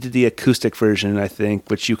acoustic version, I think,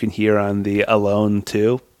 which you can hear on the "Alone"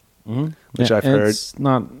 too, which I've heard. It's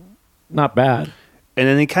not bad. And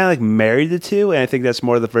then he kind of like married the two, and I think that's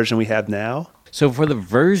more the version we have now. So for the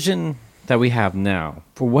version that we have now,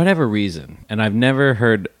 for whatever reason, and I've never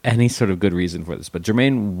heard any sort of good reason for this, but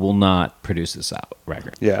Jermaine will not produce this out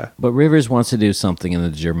record. Yeah. But Rivers wants to do something in the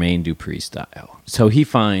Jermaine Dupri style. So he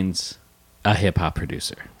finds a hip-hop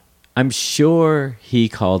producer. I'm sure he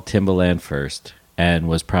called Timbaland first and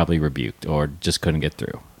was probably rebuked or just couldn't get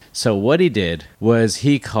through. So what he did was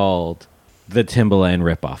he called the Timbaland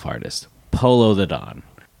ripoff artist, Polo the Don.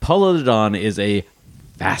 Polo the Don is a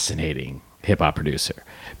fascinating hip-hop producer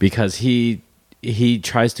because he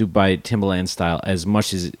tries to bite Timbaland style as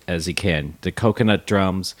much as he can. The coconut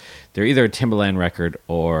drums, they're either a Timbaland record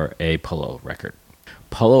or a Polo record.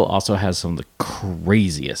 Polo also has some of the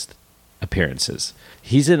craziest appearances.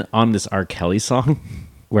 He's on this R. Kelly song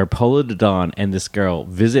where Polo the Don and this girl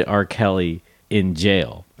visit R. Kelly in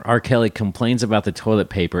jail. R. Kelly complains about the toilet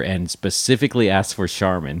paper and specifically asks for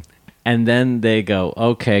Charmin. And then they go,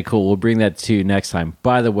 okay, cool, we'll bring that to you next time.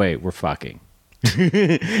 By the way, we're fucking.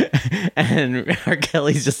 And R.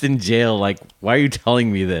 Kelly's just in jail, like, why are you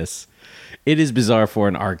telling me this? It is bizarre for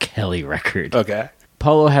an R. Kelly record. Okay.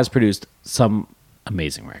 Polo has produced some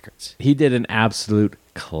amazing records. He did an absolute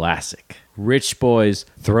classic, Rich Boys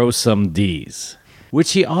Throw Some D's,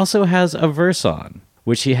 which he also has a verse on,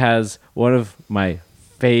 which he has one of my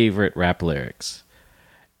favorite rap lyrics.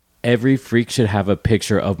 Every freak should have a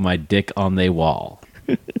picture of my dick on they wall.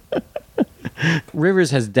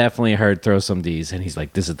 Rivers has definitely heard Throw Some D's, and he's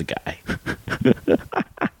like, this is the guy.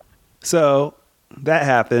 So that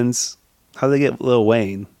happens. How do they get Lil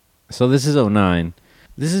Wayne? So this is 2009.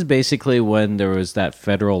 This is basically when there was that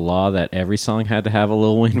federal law that every song had to have a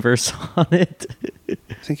Lil Wayne verse on it.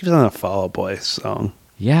 I think he was on a Fall Out Boy song.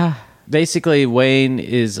 Yeah. Basically, Wayne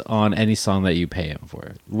is on any song that you pay him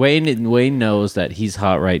for. Wayne knows that he's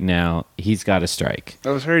hot right now. He's got to strike. I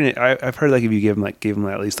was hearing it. I've heard like if you give him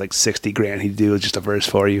at least like $60,000, he'd do just a verse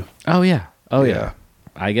for you. Oh yeah. Oh yeah. Yeah.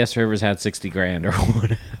 I guess Rivers had $60,000 or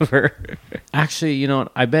whatever. Actually, you know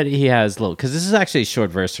what? I bet he has little because this is actually a short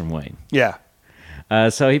verse from Wayne. Yeah.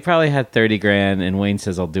 So he probably had $30,000, and Wayne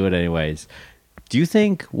says, "I'll do it anyways." Do you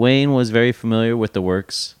think Wayne was very familiar with the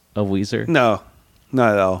works of Weezer? No,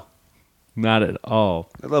 not at all. Not at all.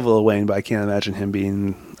 I love Lil Wayne, but I can't imagine him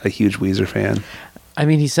being a huge Weezer fan. I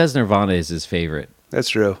mean, he says Nirvana is his favorite. That's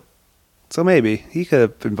true. So maybe he could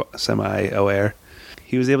have been semi-aware.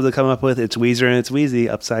 He was able to come up with "It's Weezer and It's Wheezy"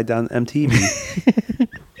 upside down MTV.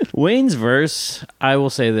 Wayne's verse, I will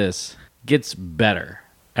say this, gets better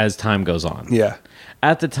as time goes on. Yeah.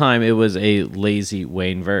 At the time, it was a lazy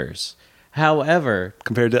Wayne verse. However,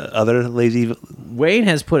 Compared to other lazy... Wayne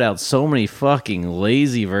has put out so many fucking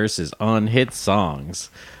lazy verses on hit songs.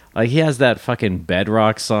 Like, he has that fucking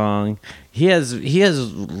Bedrock song. He has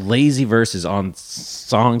lazy verses on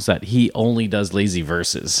songs that he only does lazy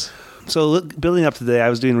verses. So building up today, I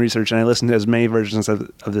was doing research and I listened to as many versions of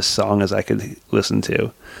this song as I could listen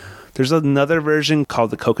to. There's another version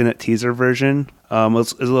called the Coconut Teaser version.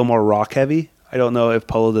 It's a little more rock heavy. I don't know if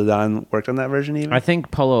Polo the Don worked on that version even. I think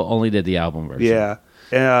Polo only did the album version.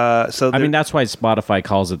 Yeah. So I mean, that's why Spotify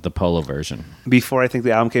calls it the Polo version. before I think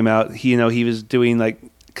the album came out, he was doing like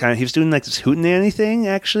this Hootenanny thing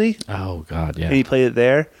actually, Oh, God, yeah. and he played it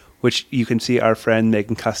there, which you can see our friend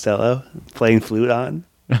Megan Costello playing flute on.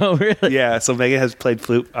 Oh, really? Yeah, so Megan has played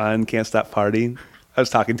flute on "Can't Stop Partying." I was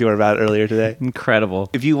talking to her about it earlier today. Incredible.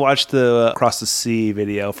 If you watch the Across the Sea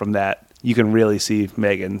video from that, you can really see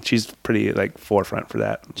Megan. She's pretty like forefront for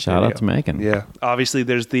that. Shout out to Megan. Yeah. Obviously,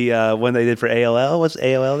 there's the one they did for AOL. What's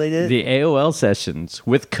AOL they did? The AOL sessions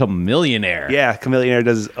with Chameleonaire. Yeah, Chameleonaire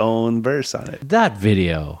does his own verse on it. That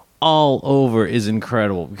video all over is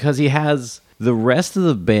incredible because he has the rest of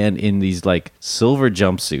the band in these like silver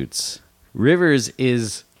jumpsuits. Rivers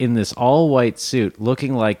is in this all white suit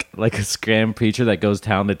looking like a scram preacher that goes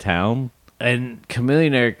town to town. And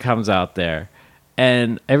Chameleonaire comes out there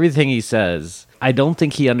and everything he says, I don't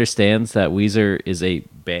think he understands that Weezer is a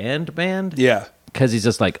band. Yeah. Because he's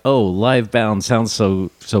just like, oh, Live Bound sounds so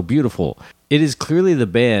beautiful. It is clearly the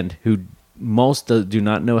band who most do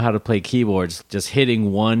not know how to play keyboards, just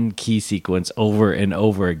hitting one key sequence over and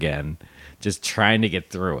over again, just trying to get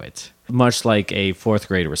through it, much like a fourth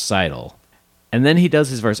grade recital. And then he does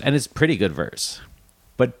his verse, and it's a pretty good verse.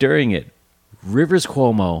 But during it, Rivers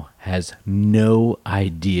Cuomo has no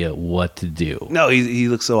idea what to do. No, he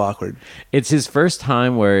looks so awkward. It's his first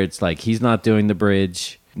time where it's like he's not doing the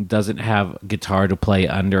bridge, doesn't have guitar to play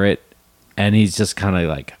under it, and he's just kind of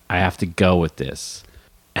like, I have to go with this.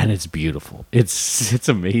 And it's beautiful. It's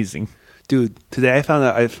amazing. Dude, today I found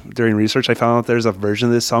out, during research, I found out there's a version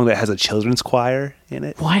of this song that has a children's choir in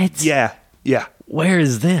it. What? Yeah. Where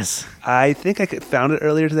is this? I think I found it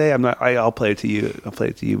earlier today. I'll play it to you. I'll play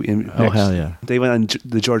it to you. Oh, hell yeah. They went on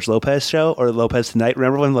the George Lopez show or Lopez Tonight.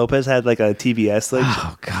 Remember when Lopez had like a TBS? Like,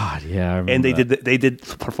 Oh, God, yeah. I remember and that. they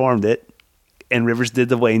performed it, and Rivers did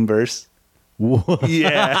the Wayne verse. What?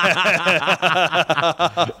 Yeah.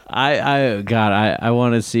 I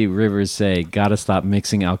want to see Rivers say, "Gotta stop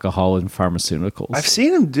mixing alcohol and pharmaceuticals." I've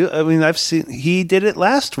seen him do. I mean, he did it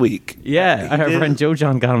last week. Yeah, He our did friend it. Joe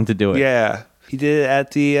John got him to do it. Yeah, he did it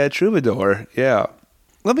at the Troubadour. Yeah.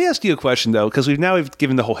 Let me ask you a question though, because we've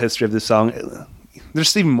given the whole history of this song.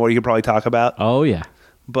 There's even more you could probably talk about, Oh yeah.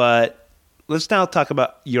 but let's now talk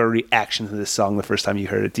about your reaction to this song the first time you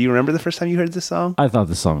heard it. Do you remember the first time you heard this song? I thought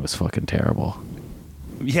the song was fucking terrible.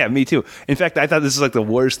 Yeah, me too. In fact, I thought this was like the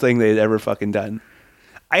worst thing they'd ever fucking done.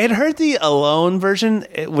 I had heard the Alone version,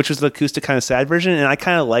 which was the acoustic kind of sad version, and I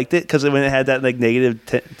kind of liked it because when it had that like negative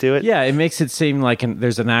to it. Yeah, it makes it seem like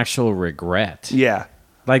there's an actual regret. Yeah.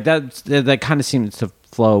 Like that kind of seems to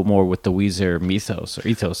flow more with the Weezer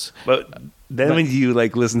ethos. But then when you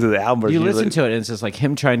like listen to the album version, You listen to it, and it's just like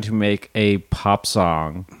him trying to make a pop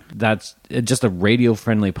song that's just a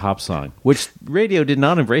radio-friendly pop song, which radio did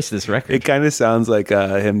not embrace this record. it kind of sounds like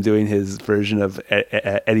him doing his version of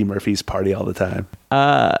Eddie Murphy's Party All the Time.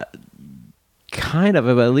 Kind of,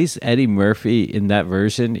 but at least Eddie Murphy in that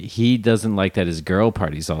version, he doesn't like that his girl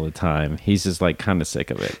parties all the time. He's just like kind of sick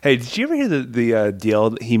of it. Hey, did you ever hear the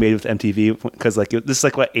deal that he made with MTV? Because like this is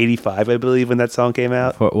like what 85, I believe, when that song came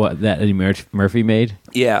out. For what that Eddie Murphy made?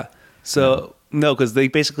 Yeah. So no, because they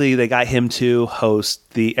got him to host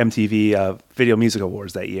the MTV Video Music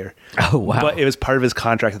Awards that year. Oh wow! But it was part of his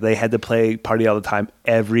contract that they had to play Party All the Time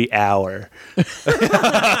every hour.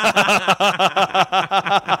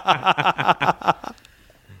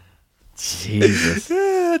 Jesus,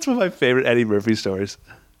 That's one of my favorite Eddie Murphy stories.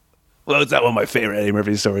 Well, it's not one of my favorite Eddie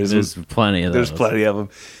Murphy stories. there's plenty of those. There's plenty of them.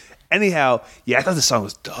 Anyhow, yeah, I thought the song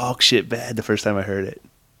was dog shit bad the first time I heard it.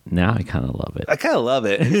 Now I kind of love it. I kind of love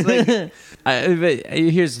it. It's like, But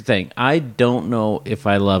here's the thing: I don't know if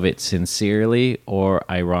I love it sincerely or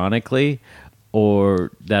ironically, or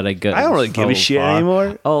that I go. I don't really give a shit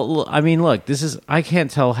anymore. Oh, I mean, look, I can't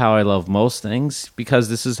tell how I love most things because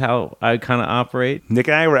this is how I kind of operate. Nick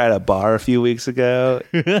and I were at a bar a few weeks ago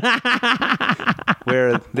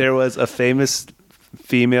where there was a famous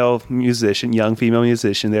young female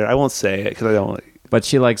musician there. I won't say it because I don't. But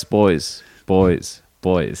she likes boys.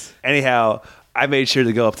 Anyhow, I made sure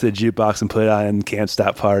to go up to the jukebox and put on Can't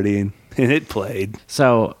Stop Partying, and it played.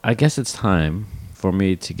 So I guess it's time for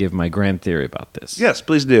me to give my grand theory about this. Yes,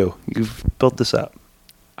 please do. You've built this up.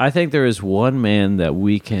 I think there is one man that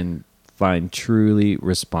we can find truly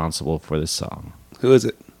responsible for this song. Who is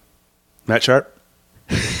it? Matt Sharp?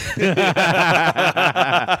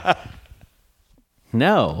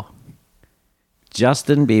 No.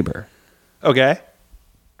 Justin Bieber. Okay.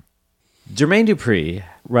 Jermaine Dupri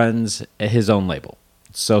runs his own label,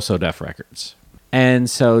 So Def Records. And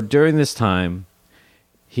so during this time,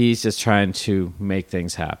 he's just trying to make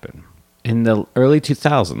things happen. In the early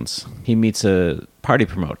 2000s, he meets a party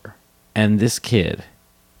promoter, and this kid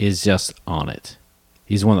is just on it.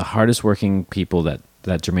 He's one of the hardest working people that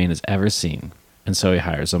Jermaine has ever seen, and so he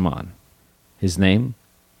hires him on. His name,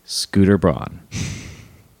 Scooter Braun.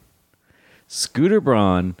 Scooter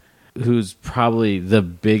Braun, who's probably the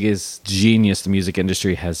biggest genius the music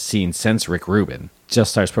industry has seen since Rick Rubin,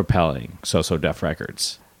 just starts propelling So Def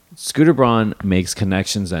Records. Scooter Braun makes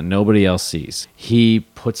connections that nobody else sees. He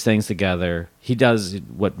puts things together. He does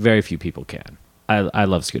what very few people can. I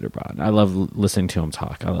love Scooter Braun. I love listening to him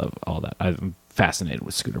talk. I love all that. I'm fascinated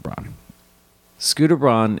with Scooter Braun. Scooter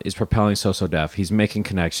Braun is propelling So Def. He's making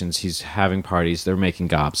connections. He's having parties. They're making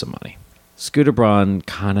gobs of money. Scooter Braun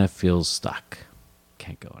kind of feels stuck.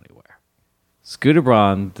 Can't go anywhere. Scooter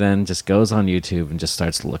Braun then just goes on YouTube and just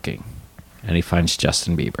starts looking. And he finds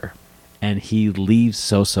Justin Bieber. And he leaves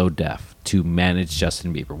So Def to manage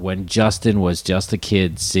Justin Bieber when Justin was just a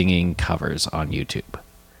kid singing covers on YouTube.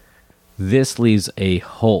 This leaves a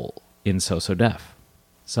hole in So Def.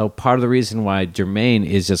 So part of the reason why Jermaine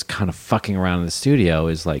is just kind of fucking around in the studio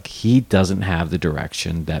is like he doesn't have the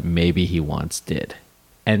direction that maybe he once did.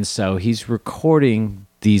 And so he's recording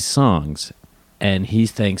these songs and he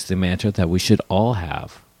thinks the mantra that we should all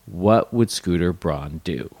have. What would Scooter Braun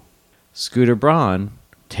do? Scooter Braun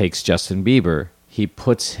takes Justin Bieber, he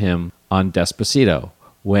puts him on Despacito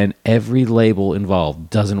when every label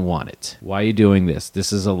involved doesn't want it. Why are you doing this?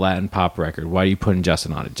 This is a Latin pop record. Why are you putting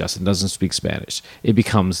Justin on it? Justin doesn't speak Spanish. It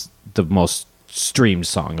becomes the most streamed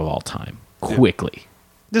song of all time quickly.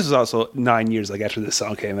 This is also 9 years like after this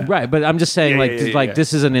song came out. Right, but I'm just saying Yeah.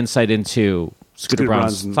 this is an insight into Scooter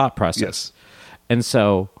Braun's thought process. Yes. And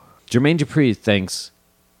so Jermaine Dupri thinks,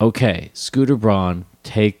 okay, Scooter Braun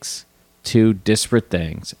takes two disparate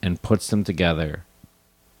things and puts them together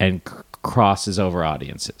and crosses over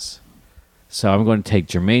audiences. So I'm going to take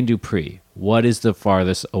Jermaine Dupri. What is the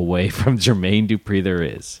farthest away from Jermaine Dupri there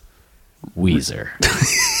is? Weezer.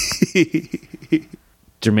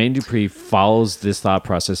 Jermaine Dupri follows this thought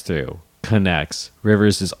process through, connects.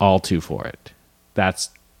 Rivers is all too for it.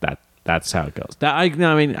 That's how it goes. I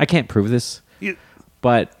mean, I can't prove this, You-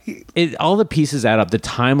 but all the pieces add up. The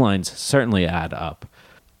timelines certainly add up.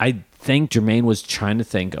 I think Jermaine was trying to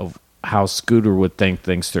think of how Scooter would think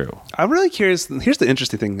things through. I'm really curious. Here's the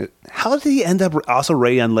interesting thing. How did he end up also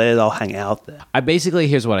writing on Let It All Hang Out then?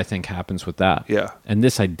 Here's what I think happens with that. Yeah. And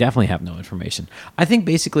this I definitely have no information. I think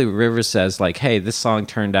basically Rivers says like, hey, this song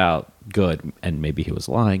turned out good, and maybe he was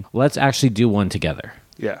lying. Let's actually do one together.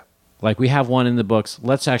 Yeah. Like we have one in the books.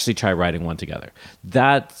 Let's actually try writing one together.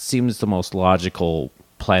 That seems the most logical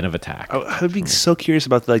plan of attack. I would be so curious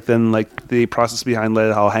about the process behind Let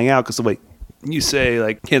It All Hang Out, because the way you say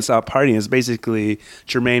like Can't Stop Partying is basically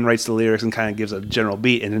Jermaine writes the lyrics and kind of gives a general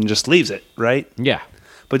beat and then just leaves it, right? Yeah.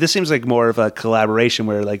 But this seems like more of a collaboration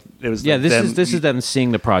where like it was Yeah, like this is them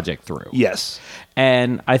seeing the project through. Yes.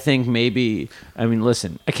 And I think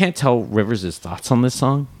listen, I can't tell Rivers' thoughts on this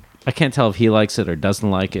song. I can't tell if he likes it or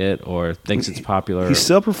doesn't like it or thinks it's popular. He's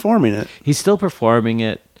still performing it. He's still performing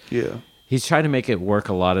it. Yeah. He's trying to make it work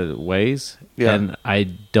a lot of ways. Yeah. And I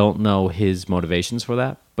don't know his motivations for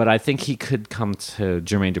that. But I think he could come to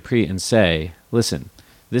Jermaine Dupri and say, listen,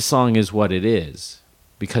 this song is what it is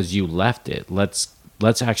because you left it. Let's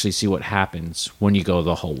actually see what happens when you go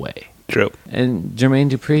the whole way. True. And Jermaine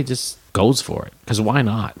Dupri just goes for it because why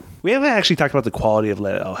not? We haven't actually talked about the quality of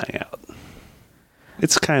Let It All Hang Out.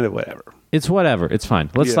 It's kind of whatever. It's whatever. It's fine.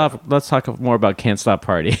 Let's talk more about Can't Stop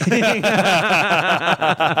Party.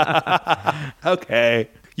 Okay.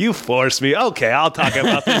 You forced me. Okay, I'll talk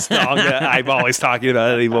about this song that I'm always talking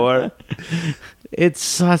about anymore. It's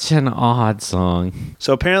such an odd song.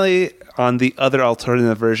 So apparently on the other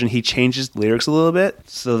alternative version, he changes lyrics a little bit.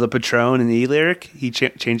 So the Patron and E lyric, he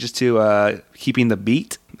changes to keeping the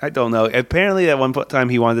beat. I don't know. Apparently at one time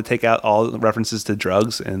he wanted to take out all references to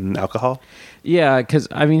drugs and alcohol. Yeah, because,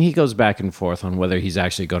 he goes back and forth on whether he's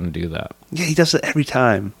actually going to do that. Yeah, he does it every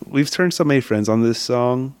time. We've turned so many friends on this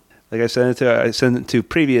song. Like I sent it to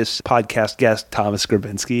previous podcast guest Thomas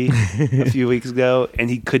Grabinski a few weeks ago, and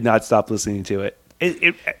he could not stop listening to it.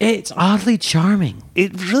 It's oddly charming.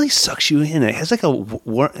 It really sucks you in. It has like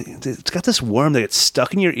it's got this worm that gets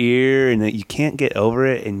stuck in your ear, and that you can't get over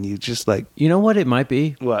it, and you just like You know what it might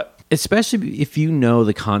be? what? Especially if you know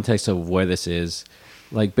the context of where this is.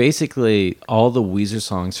 Like, basically, all the Weezer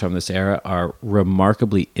songs from this era are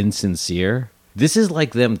remarkably insincere. This is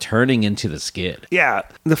like them turning into the Skid. Yeah,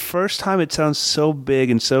 the first time it sounds so big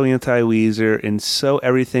and so anti-Weezer and so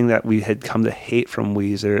everything that we had come to hate from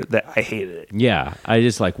Weezer that I hated it. Yeah, I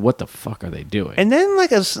just like, what the fuck are they doing? And then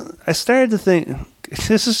like I started to think,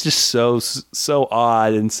 this is just so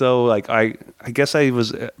odd, and so like I guess I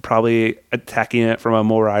was probably attacking it from a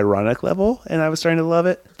more ironic level, and I was starting to love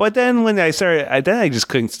it. But then when I started, I just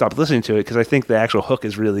couldn't stop listening to it because I think the actual hook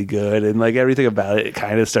is really good, and like everything about it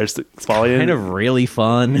kind of starts to fall in. Kind of really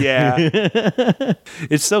fun. Yeah,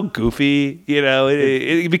 it's so goofy, you know.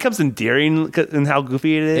 It becomes endearing in how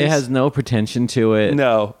goofy it is. It has no pretension to it.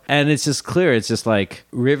 No. And it's just clear. It's just like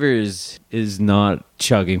Rivers is not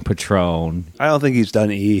chugging Patron. I don't think he's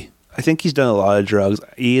done E. I think he's done a lot of drugs.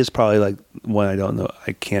 E is probably like one I don't know.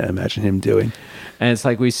 I can't imagine him doing. And it's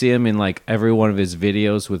like we see him in like every one of his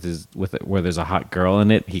videos where there's a hot girl in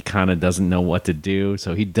it. He kind of doesn't know what to do,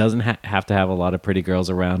 so he doesn't have to have a lot of pretty girls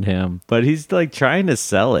around him. But he's like trying to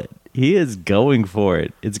sell it. He is going for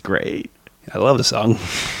it. It's great. I love the song.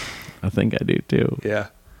 I think I do too. Yeah.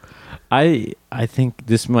 I think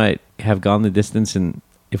this might have gone the distance in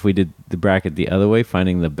if we did the bracket the other way,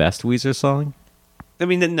 finding the best Weezer song. I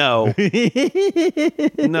mean, no.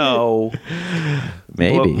 No.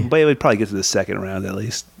 Maybe. But it would probably get to the second round at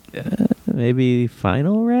least. Maybe. maybe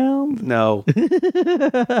final round. No.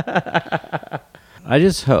 I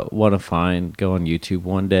just want to go on YouTube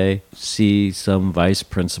one day, see some vice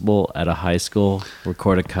principal at a high school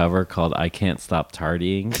record a cover called "I Can't Stop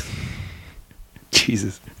Tardying."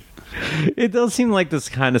 Jesus. It does seem like this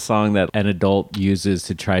kind of song that an adult uses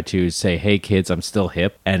to try to say, "Hey kids, I'm still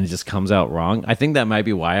hip," and it just comes out wrong. I think that might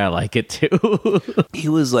be why I like it too. He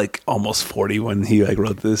was like almost 40 when he like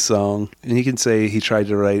wrote this song. And he can say he tried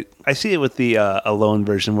to write. I see it with the Alone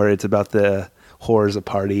version where it's about the horrors of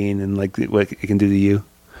partying and like what it can do to you.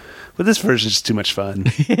 But this version is just too much fun.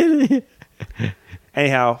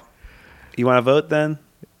 Anyhow, you want to vote then?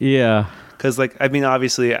 Yeah. Because, like, I mean,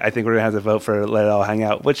 obviously, I think we're going to have to vote for Let It All Hang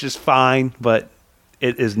Out, which is fine, but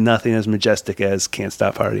it is nothing as majestic as Can't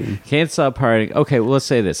Stop Partying. Can't Stop Partying. Okay, well, let's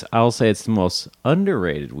say this. I'll say it's the most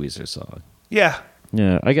underrated Weezer song. Yeah.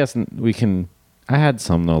 Yeah, I guess we can... I had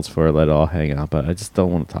some notes for Let It All Hang Out, but I just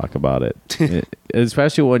don't want to talk about it.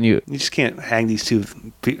 Especially when you... You just can't hang these two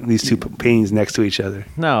paintings next to each other.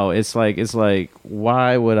 No, it's like,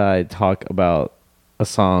 why would I talk about a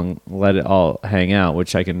song Let It All Hang Out,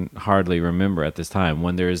 which I can hardly remember at this time,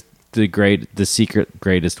 when there's the secret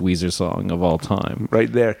greatest Weezer song of all time.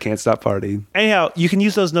 Right there, Can't Stop Partying. Anyhow, you can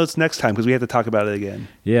use those notes next time because we have to talk about it again.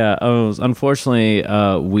 Yeah, unfortunately,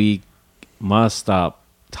 we must stop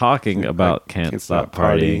talking about Can't Stop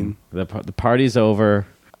Partying. The party's over.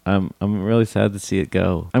 I'm really sad to see it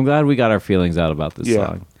go. I'm glad we got our feelings out about this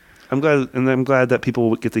song. I'm glad that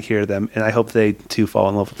people get to hear them, and I hope they too fall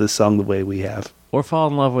in love with this song the way we have. Or fall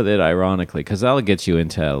in love with it ironically, because that'll get you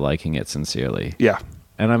into liking it sincerely. Yeah.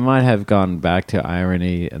 And I might have gone back to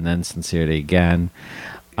irony and then sincerity again.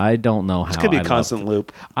 I don't know how. This could be a constant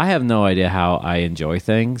loop. I have no idea how I enjoy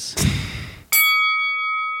things.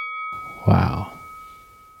 Wow.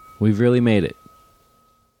 We've really made it.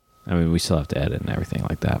 I mean, we still have to edit and everything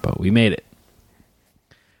like that, but we made it.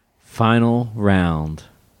 Final round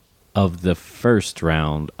of the first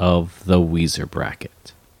round of the Weezer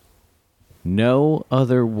bracket. No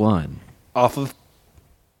Other One. Off of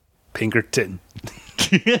Pinkerton.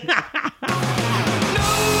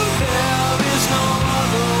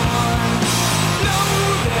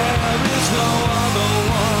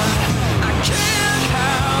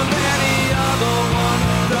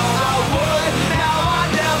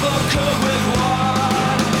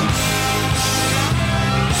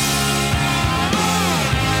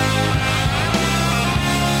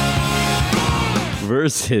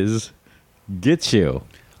 Versus Get You.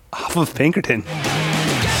 Off of Pinkerton.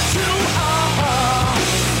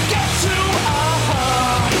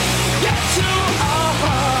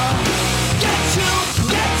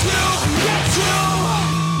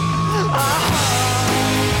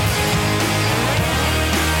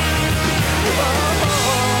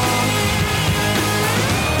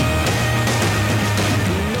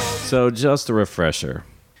 So just a refresher.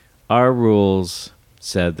 Our rules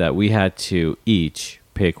said that we had to each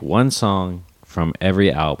pick one song from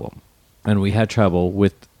every album. And we had trouble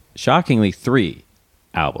with, shockingly, 3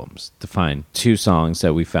 albums to find 2 songs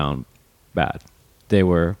that we found bad. They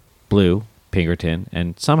were Blue, Pinkerton,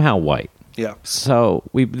 and somehow White. Yeah. So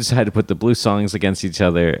we decided to put the Blue songs against each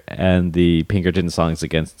other and the Pinkerton songs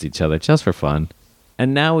against each other just for fun.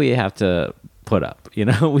 And now we have to put up, we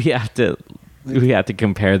have to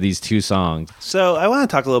compare these 2 songs. So I want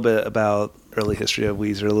to talk a little bit about early history of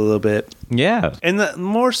Weezer a little bit. Yeah. And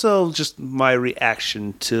more so just my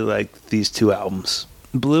reaction to like these 2 albums.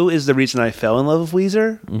 Blue is the reason I fell in love with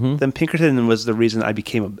Weezer. Mm-hmm. Then Pinkerton was the reason I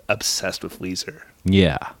became obsessed with Weezer.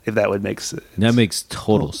 Yeah. If that would make sense. That makes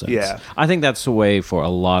total sense. Yeah. I think that's the way for a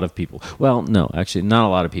lot of people. Well, no, actually not a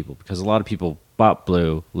lot of people, because a lot of people bought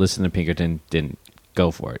Blue, listened to Pinkerton, didn't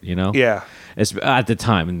go for it, Yeah. It's at the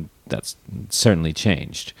time, and that's certainly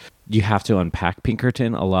changed. You have to unpack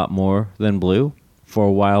Pinkerton a lot more than Blue. For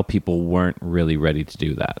a while, people weren't really ready to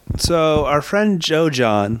do that. So our friend Joe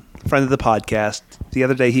John, friend of the podcast, the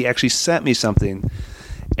other day he actually sent me something.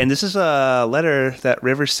 And this is a letter that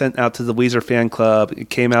Rivers sent out to the Weezer fan club. It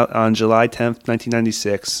came out on July 10th,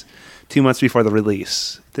 1996, 2 months before the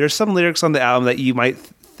release. There's some lyrics on the album that you might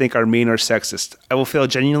think are mean or sexist. I will feel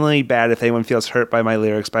genuinely bad if anyone feels hurt by my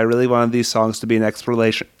lyrics, but I really wanted these songs to be an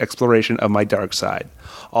exploration of my dark side.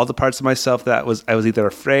 All the parts of myself that I was either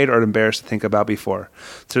afraid or embarrassed to think about before.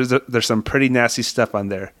 So there's some pretty nasty stuff on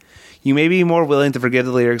there. You may be more willing to forgive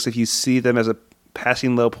the lyrics if you see them as a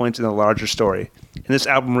passing low point in a larger story. And this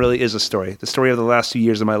album really is a story, the story of the last 2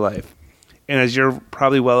 years of my life. And as you're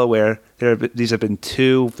probably well aware, these have been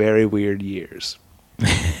 2 very weird years.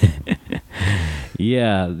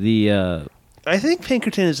 Yeah, I think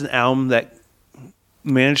Pinkerton is an album that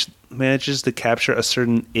manages to capture a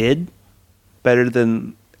certain id better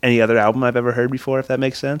than any other album I've ever heard before, if that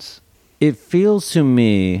makes sense. It feels to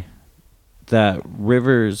me that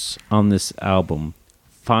Rivers on this album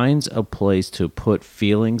finds a place to put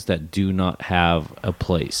feelings that do not have a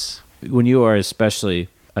place. When you are especially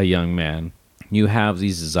a young man, you have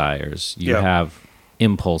these desires, you Yeah. have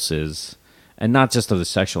impulses, and not just of the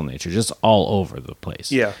sexual nature, just all over the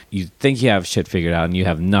place. Yeah. You think you have shit figured out and you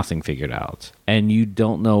have nothing figured out. And you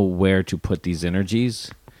don't know where to put these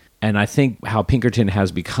energies. And I think how Pinkerton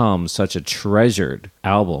has become such a treasured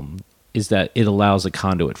album is that it allows a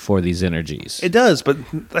conduit for these energies. It does, but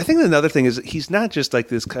I think another thing is he's not just like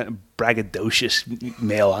this kind of braggadocious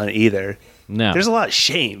male on it either. No. There's a lot of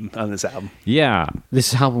shame on this album. Yeah,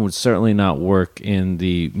 this album would certainly not work in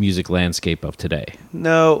the music landscape of today.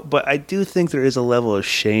 No, but I do think there is a level of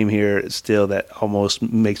shame here still that almost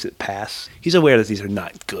makes it pass. He's aware that these are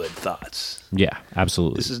not good thoughts. Yeah,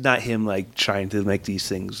 absolutely. This is not him like trying to make these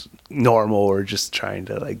things normal or just trying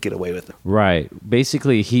to like get away with them. Right.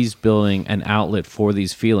 Basically, he's building an outlet for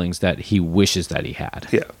these feelings that he wishes that he had.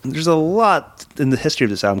 Yeah, there's a lot in the history of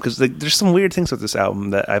this album because there's some weird things with this album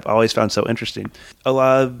that I've always found so interesting. A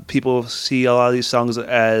lot of people see a lot of these songs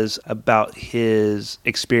as about his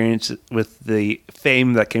experience with the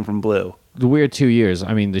fame that came from Blue. The weird 2 years,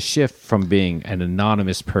 I mean, the shift from being an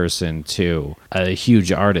anonymous person to a huge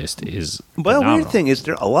artist is But phenomenal. a weird thing is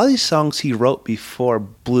there a lot of these songs he wrote before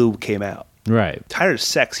Blue came out. Right. Tired of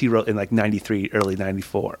Sex he wrote in like 93, early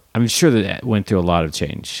 94. I'm sure that it went through a lot of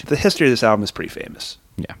change. The history of this album is pretty famous.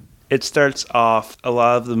 Yeah. It starts off a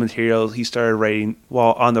lot of the material he started writing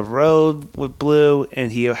while on the road with Blue,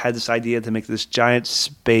 and he had this idea to make this giant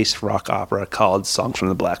space rock opera called Songs from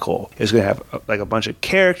the Black Hole. It was going to have like a bunch of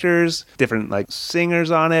characters, different like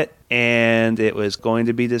singers on it, and it was going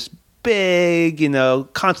to be this big,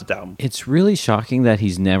 concept album. It's really shocking that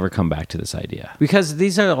he's never come back to this idea. Because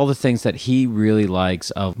these are all the things that he really likes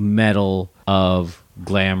of metal, of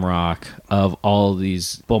glam rock, of all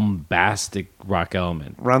these bombastic rock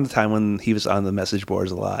elements. Around the time when he was on the message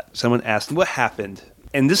boards a lot, someone asked him what happened.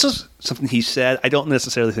 And this is something he said. I don't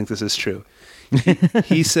necessarily think this is true.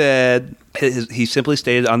 He said he simply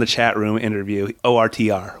stated on the chat room interview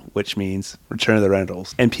ORTR, which means Return of the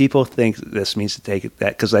Rentals, and people think this means to take it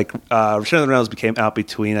that because like Return of the Rentals became out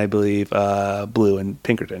between I believe Blue and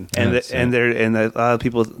Pinkerton, and That's and a lot of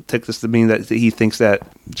people took this to mean that he thinks that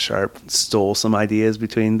Sharp stole some ideas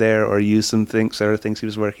between there or used some things he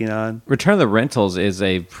was working on. Return of the Rentals is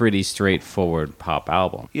a pretty straightforward pop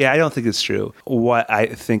album. Yeah, I don't think it's true. What I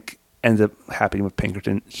think ends up happening with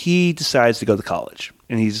Pinkerton, he decides to go to college.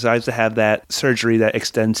 And he decides to have that surgery that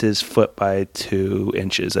extends his foot by 2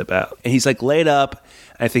 inches about. And he's like laid up.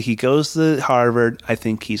 I think he goes to Harvard. I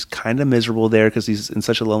think he's kind of miserable there because he's in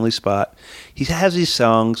such a lonely spot. He has these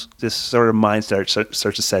songs. This sort of mind starts to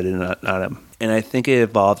set in on him. And I think it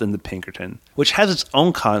evolved into Pinkerton, which has its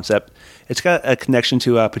own concept. It's got a connection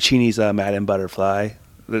to Puccini's Madame Butterfly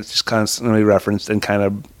that's just constantly referenced and kind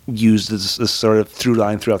of used as this sort of through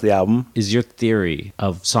line throughout the album. Is your theory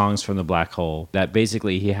of Songs from the Black Hole that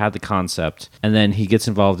basically he had the concept and then he gets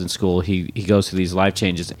involved in school, he goes through these life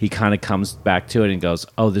changes, he kind of comes back to it and goes,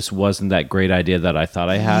 oh, this wasn't that great idea that I thought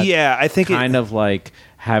I had? Yeah, I think kind of like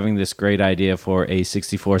having this great idea for a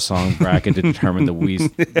 64 song bracket to determine the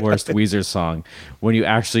worst Weezer song. When you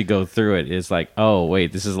actually go through it, it's like, oh,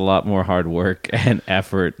 wait, this is a lot more hard work and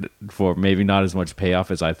effort for maybe not as much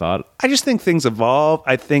payoff as I thought. I just think things evolve.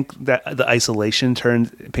 I think that the isolation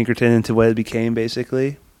turned Pinkerton into what it became,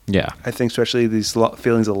 basically. Yeah. I think especially these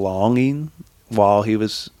feelings of longing while he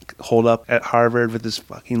was holed up at Harvard with his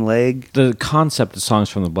fucking leg. The concept of Songs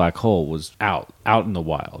from the Black Hole was out in the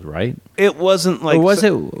wild, right? It wasn't like... Or was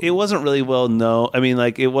it? It wasn't really well known. I mean,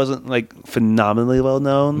 like, it wasn't like phenomenally well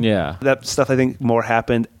known. Yeah. That stuff, I think, more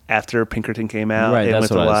happened after Pinkerton came out. Right, and that's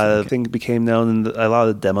with what a I was lot of thinking. things became known, and a lot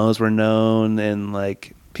of the demos were known, and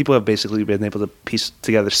like... People have basically been able to piece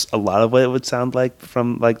together a lot of what it would sound like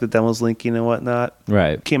from like the demos linking and whatnot.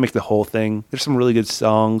 Right. Can't make the whole thing. There's some really good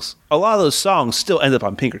songs. A lot of those songs still end up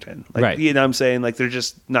on Pinkerton. Like, Right. You know what I'm saying? Like they're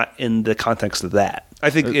just not in the context of that. I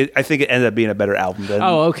think it ended up being a better album than.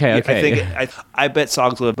 Oh, okay, Yeah, okay. I bet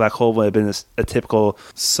Songs with a Black Hole would have been a typical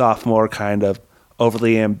sophomore kind of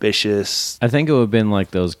overly ambitious. I think it would have been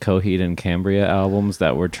like those Coheed and Cambria albums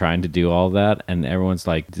that were trying to do all that, and everyone's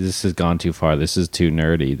like, "This has gone too far. This is too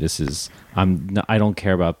nerdy. I don't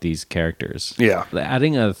care about these characters." Yeah.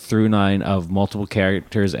 Adding a through line of multiple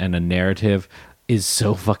characters and a narrative is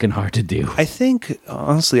so fucking hard to do. I think,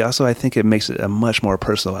 honestly, also, I think it makes it a much more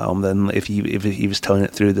personal album than if he was telling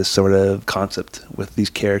it through this sort of concept with these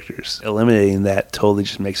characters. Eliminating that totally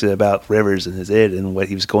just makes it about Rivers and his id and what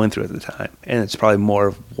he was going through at the time. And it's probably more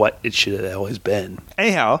of what it should have always been.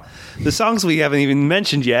 Anyhow, the songs we haven't even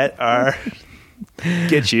mentioned yet are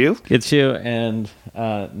Get You. Get You and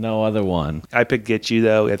No Other One. I picked Get You,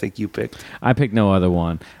 though. I think you picked. I picked No Other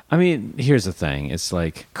One. I mean, here's the thing. It's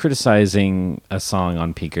like criticizing a song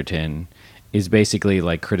on Pinkerton is basically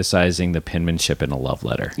like criticizing the penmanship in a love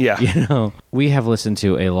letter. Yeah. You know, we have listened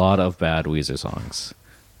to a lot of bad Weezer songs.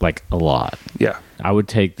 Like, a lot. Yeah. I would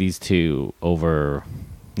take these two over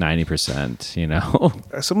 90%, you know?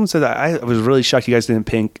 Someone said that I was really shocked you guys didn't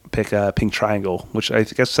pick Pink Triangle, which I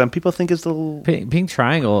guess some people think is the... Pink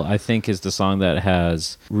Triangle, I think, is the song that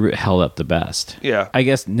has held up the best. Yeah. I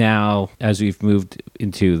guess now, as we've moved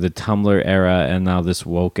into the Tumblr era and now this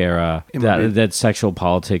woke era, that sexual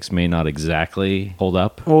politics may not exactly hold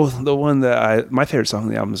up. Well, the one that my favorite song on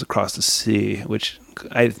the album is Across the Sea, which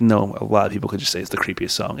I know a lot of people could just say it's the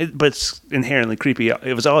creepiest song. But it's inherently creepy.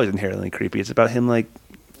 It was always inherently creepy. It's about him, like,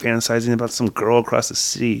 fantasizing about some girl across the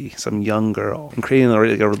sea, some young girl, and creating a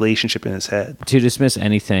relationship in his head. To dismiss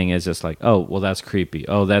anything as just like, oh, well, that's creepy.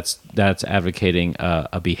 Oh, that's advocating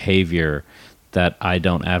a behavior that I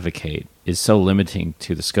don't advocate is so limiting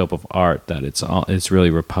to the scope of art that it's really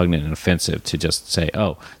repugnant and offensive to just say,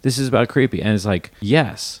 oh, this is about creepy. And it's like,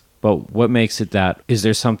 yes. But what makes it that? Is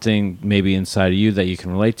there something maybe inside of you that you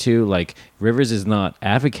can relate to? Like, Rivers is not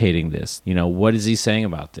advocating this. You know, what is he saying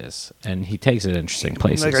about this? And he takes it in interesting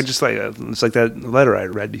places. Like, it's like that letter I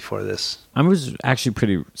read before this. I was actually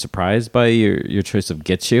pretty surprised by your choice of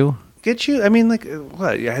Get You. Get You? I mean, like,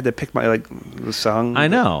 what? I had to pick the song. I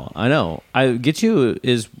know. Get You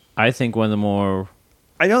is, I think, one of the more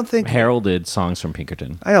I don't think heralded songs from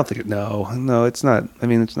Pinkerton. I don't think no, it's not. I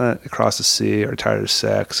mean, it's not Across the Sea or Tired of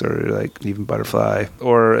Sex or like even Butterfly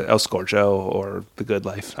or El Scorcho or The Good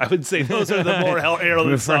Life. I would say those are the more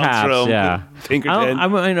heralded songs from Pinkerton.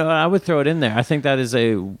 I would throw it in there. I think that is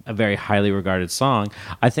a very highly regarded song.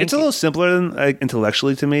 I think it's a little simpler than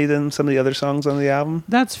intellectually to me than some of the other songs on the album.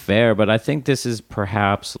 That's fair, but I think this is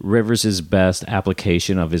perhaps Rivers' best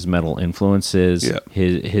application of his metal influences,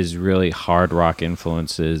 his really hard rock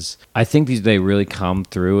influences. I think they really come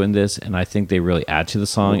through in this, and I think they really add to the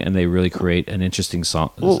song, and they really create an interesting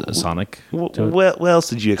sonic. What else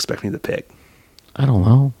did you expect me to pick? I don't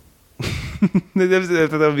know. That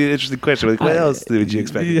would be an interesting question. Like, what else would you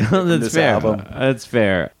expect from this album? That's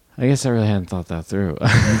fair. I guess I really hadn't thought that through.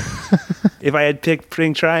 If I had picked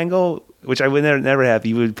Pink Triangle, which I would never have,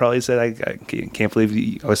 you would probably say, I can't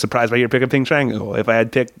believe I was surprised by your pick of Pink Triangle. If I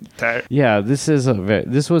had picked... Yeah, this was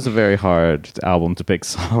a very hard album to pick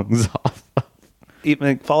songs off of.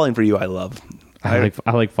 Even Falling For You, I love. I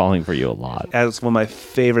like Falling For You a lot. As one of my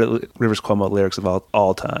favorite Rivers Cuomo lyrics of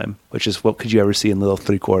all time, which is, what could you ever see in Little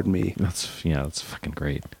Three-Chord Me? That's fucking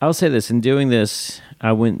great. I'll say this, in doing this,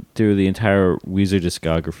 I went through the entire Weezer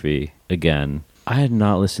discography again. I had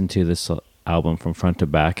not listened to this album from front to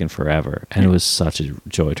back in forever, and it was such a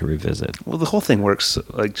joy to revisit. Well, the whole thing works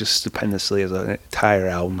like just stupendously as an entire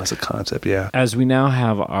album, as a concept. Yeah. As we now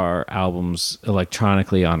have our albums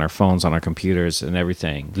electronically on our phones, on our computers, and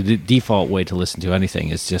everything, the default way to listen to anything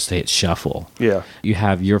is just to hit shuffle. Yeah. You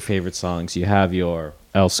have your favorite songs. You have your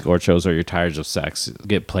El Scorchos or your Tires of Sex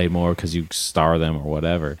get played more because you star them or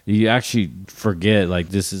whatever. You actually forget, like,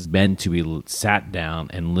 this is meant to be sat down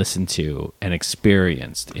and listened to and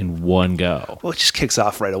experienced in one go. Well, it just kicks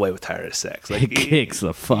off right away with Tired of Sex. Like, it kicks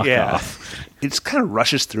the fuck off. It just kind of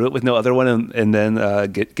rushes through it with no other one, and then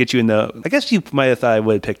get you in the... I guess you might have thought I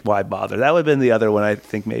would have picked Why Bother. That would have been the other one I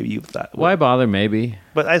think maybe you thought. Why Bother, maybe.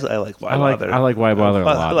 But I like Why Bother. I like Why Bother a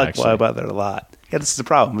lot, I like actually. Why Bother a lot. Yeah, this is the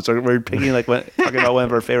problem. So we're picking talking about one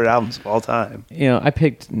of our favorite albums of all time. You know, I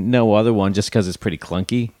picked No Other One just because it's pretty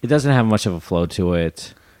clunky. It doesn't have much of a flow to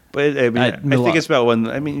it. But I think it's about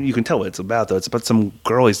you can tell what it's about, though. It's about some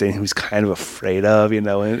girl he's dating who's kind of afraid of, and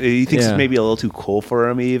he thinks it's maybe a little too cool for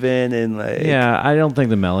him, even. And I don't think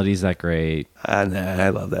the melody's that great. I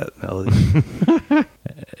love that melody.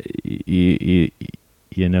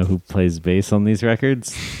 You know who plays bass on these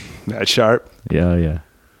records? Matt Sharp. Yeah.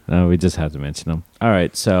 No, we just have to mention them. All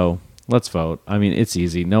right, so let's vote. I mean, it's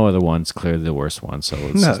easy. No Other One's clearly the worst one. So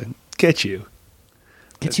let's Get You.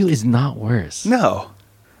 Get You is not worse. No.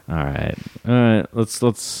 All right.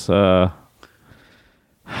 Let's. I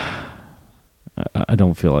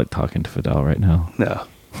don't feel like talking to Fidel right now. No.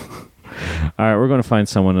 All right, we're going to find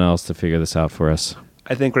someone else to figure this out for us.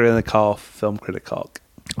 I think we're going to call Film Critic Hulk.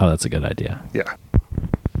 Oh, that's a good idea. Yeah.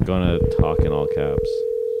 I'm going to talk in all caps.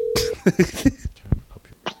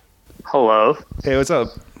 Hello. Hey, what's up,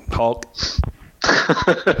 Hulk?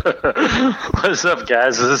 What's up,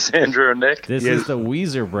 guys? This is Andrew and Nick. This Yeah. is the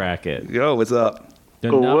Weezer bracket. Yo, what's up? The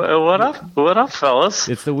num- What up? What up, fellas?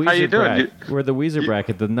 It's the Weezer How you doing? bracket. We're the Weezer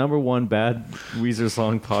bracket, the number one bad Weezer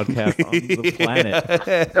song podcast on the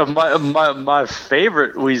planet. My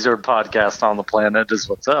favorite Weezer podcast on the planet is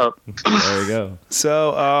What's Up. There we go.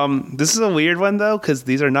 So, this is a weird one though, because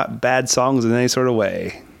these are not bad songs in any sort of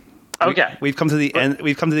way. Okay. We've come to the end.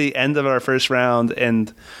 We've come to the end of our first round,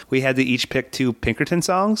 and we had to each pick 2 Pinkerton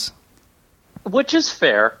songs. Which is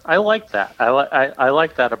fair. I like that. I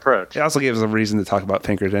like that approach. It also gave us a reason to talk about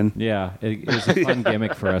Pinkerton. Yeah, it was a fun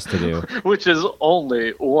gimmick for us to do. Which is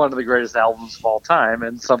only one of the greatest albums of all time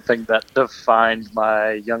and something that defined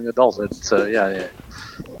my young adulthood. So, yeah.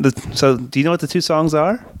 So, do you know what the 2 songs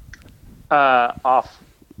are? Off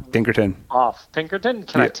Pinkerton. Pinkerton?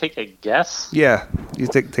 Can I take a guess? Yeah, you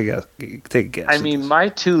take a guess. I mean, my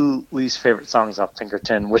 2 least favorite songs off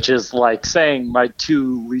Pinkerton, which is like saying my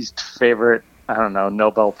 2 least favorite, I don't know,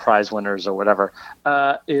 Nobel Prize winners or whatever.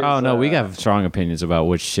 Is, Oh, no, we have strong opinions about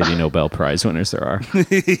which shitty Nobel Prize winners there are.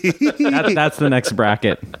 That's the next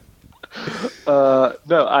bracket.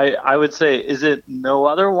 No, I would say, is it No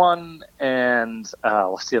Other One and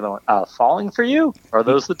what's the other one? Falling for You? Are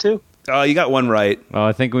those the 2? Oh, you got one right. Oh,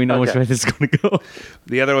 I think we know which Okay. way this is going to go.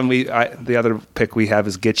 The other one the other pick we have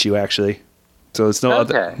is Get You, actually. So it's no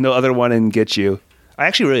Okay. other one in Get You. I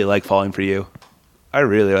actually really like Falling for You. I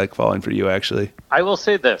really like Falling for You, actually. I will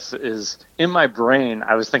say this is in my brain,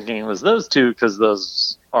 I was thinking it was those 2 because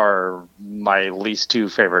those are my least 2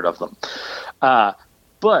 favorite of them.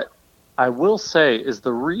 But I will say is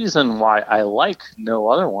the reason why I like No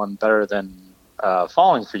Other One better than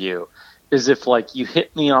Falling for You is if like you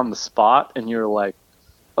hit me on the spot and you're like,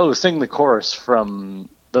 oh, sing the chorus from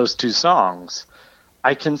those 2 songs.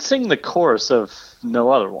 I can sing the chorus of No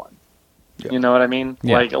Other One. Yeah. You know what I mean?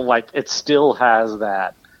 Yeah. Like it still has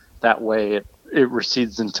that way it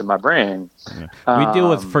recedes into my brain. We deal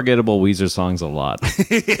with forgettable Weezer songs a lot.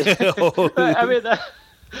 I mean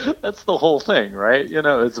that's the whole thing, right? You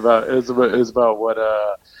know, it's about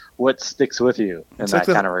what sticks with you in It's that like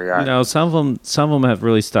the- kind of regard. You know, some of them have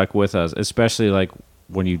really stuck with us, especially like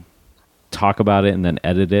when you talk about it and then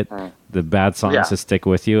edit it. The bad songs Yeah. just stick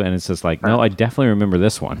with you, and it's just like, no, I definitely remember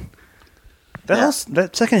this one.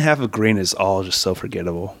 That second half of Green is all just so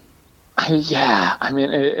forgettable. Yeah, I mean,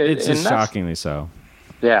 It's and just that's- shockingly so.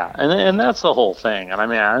 Yeah, and that's the whole thing. And I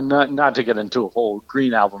mean, I'm not to get into a whole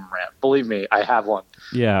Green album rant. Believe me, I have one.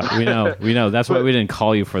 Yeah, we know. That's why we didn't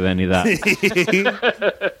call you for any of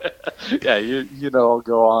that. Yeah, you know, I'll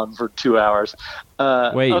go on for 2 hours.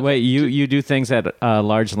 Wait, you do things at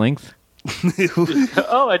large length?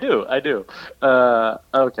 Oh, I do.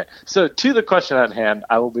 Okay, so to the question at hand,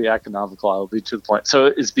 I will be economical. I will be to the point. So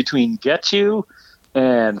it's between Get You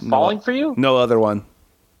and Falling for You? No other one.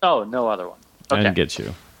 Oh, no other one. I Okay, didn't get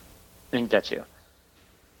you. didn't get you.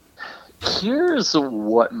 Here's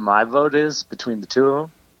what my vote is between the 2 of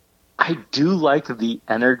them. I do like the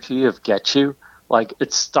energy of Get You. Like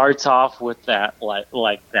it starts off with that like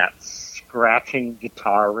that scratching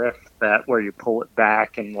guitar riff that where you pull it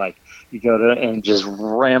back and like you go to and just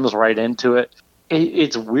rams right into it.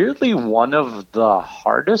 It's weirdly one of the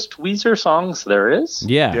hardest Weezer songs there is.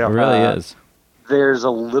 Yeah, Yeah. it really is. There's a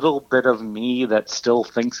little bit of me that still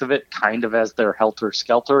thinks of it kind of as their Helter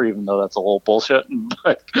Skelter, even though that's a little bullshit.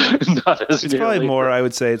 But not as It's probably nearly- more. I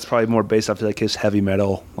would say it's probably more based off like his heavy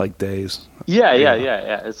metal like days. Yeah.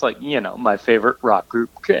 It's like, you know, my favorite rock group,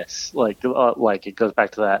 Kiss. Like it goes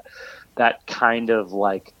back to that kind of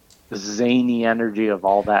like zany energy of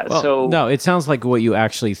all that. Well, so no, it sounds like what you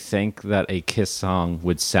actually think that a Kiss song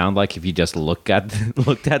would sound like if you just looked at them,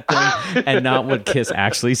 and not what Kiss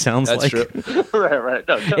actually sounds like. right.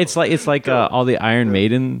 No, It's like all the Iron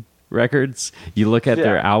Maiden records. You look at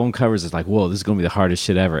their Yeah. album covers, it's like, whoa, this is gonna be the hardest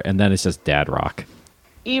shit ever, and then it's just dad rock.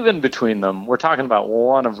 even between them, we're talking about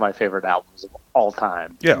one of my favorite albums of all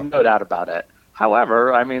time. Yeah. No doubt about it.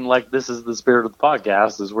 However, I mean, like, this is the spirit of the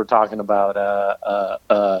podcast, is we're talking about,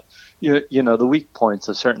 you know, the weak points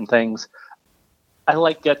of certain things. I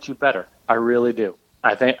like Get You better. I really do.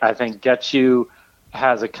 I think Get You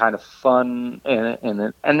has a kind of fun and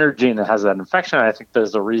an energy, and it has that infection. I think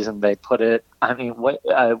there's a reason they put it. I mean, what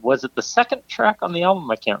was it? The second track on the album?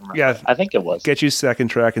 I can't remember. Yeah. I think it was. Get You second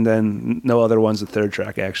track, and then No Other One's the third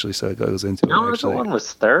track, actually, so it goes into No, it, the actually. one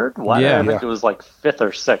was third. Why? Yeah. I think it was like fifth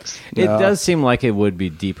or sixth. It No. does seem like it would be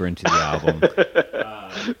deeper into the album.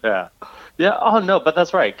 Yeah. Oh no, but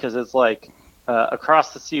that's right, because it's like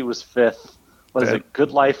Across the Sea was fifth. What is Yeah. it?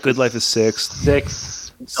 Good Life. Good Life is sixth.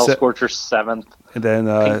 Sixth. Hell Se- Scorcher seventh. And then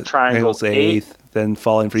Pink Triangle's Triangle's eighth. then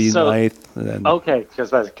Falling for You So- ninth, and then Okay,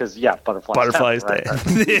 because yeah, Butterflies Day.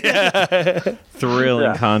 right? Yeah. Thrilling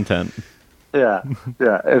Yeah. content. Yeah,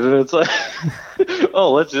 yeah, and then it's like,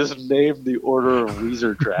 oh, let's just name the order of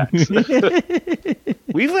Weezer tracks.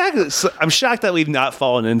 We've actually, I'm shocked that we've not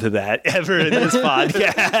fallen into that ever in this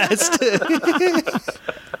podcast.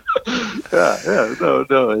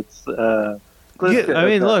 No, it's. Yeah, I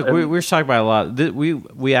mean, look, and- we're shocked by a lot.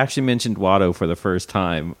 We actually mentioned Watto for the first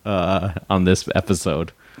time on this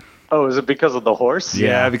episode. Oh, is it because of the horse?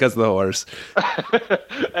 Yeah, because of the horse.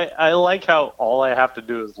 I like how all I have to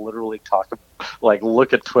do is literally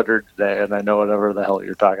look at Twitter today, and I know whatever the hell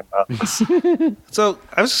you're talking about. So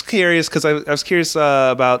I was just curious because I was curious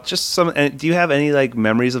about just some. Do you have any like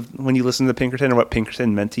memories of when you listened to Pinkerton or what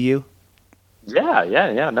Pinkerton meant to you?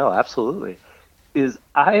 Yeah, no, absolutely.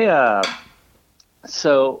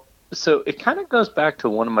 So it kind of goes back to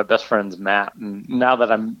one of my best friends, Matt. And now that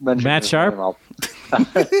I'm mentioning Matt his Sharp? name,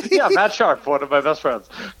 yeah, Matt Sharp, one of my best friends.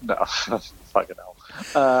 No, fucking hell.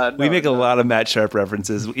 We make a lot of Matt Sharp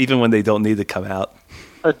references, even when they don't need to come out.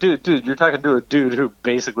 Dude, you're talking to a dude who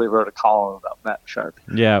basically wrote a column about Matt Sharp.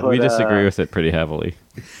 Yeah, we But, disagree with it pretty heavily.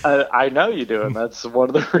 I know you do, and that's one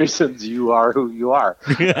of the reasons you are who you are.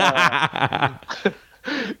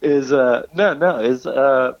 My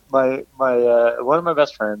one of my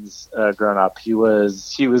best friends growing up. He was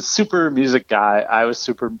super music guy. I was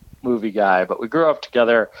super movie guy, but we grew up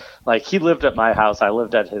together. Like he lived at my house, I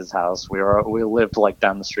lived at his house. We lived like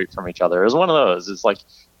down the street from each other. It was one of those. It's like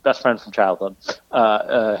best friend from childhood.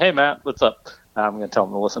 Hey Matt, what's up? I'm gonna tell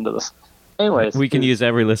him to listen to this. Anyways, We can use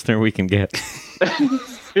every listener we can get.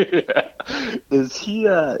 is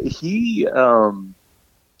he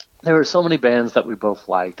there were so many bands that we both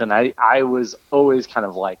liked, and I was always kind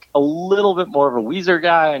of like a little bit more of a Weezer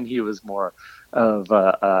guy, and he was more of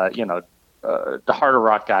the harder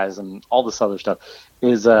rock guys and all this other stuff.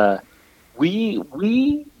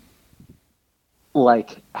 We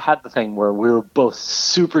like had the thing where we were both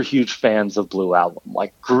super huge fans of Blue Album,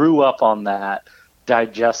 like grew up on that,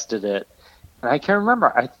 digested it, and I can't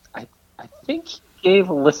remember. I think he gave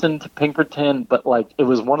a listen to Pinkerton, but like it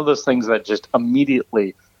was one of those things that just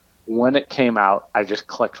immediately, when it came out, I just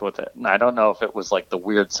clicked with it. And I don't know if it was like the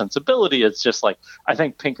weird sensibility. It's just like, I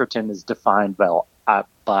think Pinkerton is defined by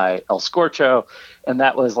El Scorcho. And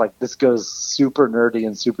that was like, this goes super nerdy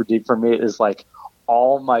and super deep for me. It is like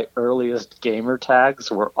all my earliest gamer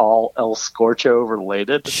tags were all El Scorcho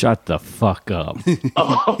related. Shut the fuck up.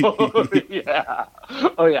 Oh, yeah.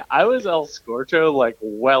 Oh, yeah. I was El Scorcho like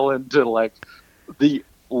well into like the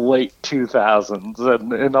late 2000s,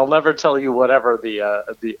 and I'll never tell you whatever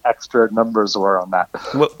the extra numbers were on that.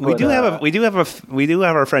 Well, we But, do have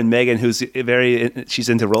our friend Megan, who's she's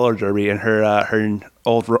into roller derby, and her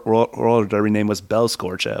old roller derby name was Bell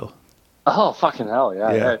Scorcho. Oh, fucking hell,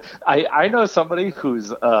 yeah. I know somebody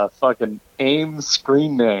whose fucking AIM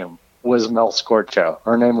screen name was Mel Scorcho.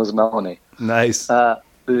 Her name was Melanie. Nice. Yeah.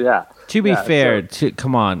 To be Yeah, fair,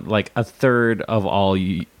 come on, like a third of all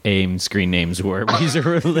AIM screen names were Weezer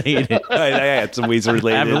related. yeah, it's a Weezer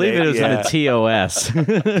related. I believe it was on a TOS.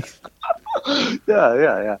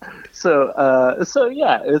 Yeah. So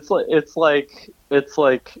yeah, it's like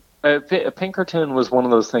Pinkerton was one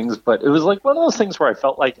of those things, but it was like one of those things where I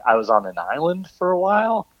felt like I was on an island for a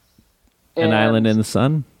while. An island in the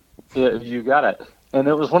sun. Yeah, you got it. And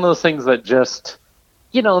it was one of those things that just,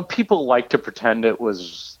 people like to pretend it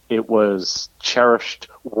was cherished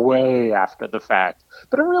way after the fact,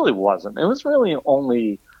 but it really wasn't. It was really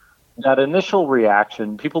only that initial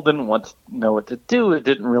reaction. People didn't want to know what to do. It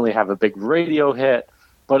didn't really have a big radio hit.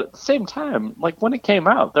 But at the same time, like when it came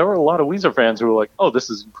out, there were a lot of Weezer fans who were like, "Oh, this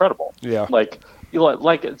is incredible!" Yeah. like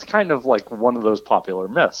it's kind of like one of those popular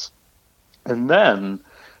myths. And then,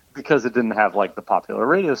 because it didn't have like the popular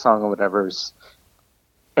radio song or whatever's,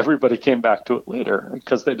 everybody came back to it later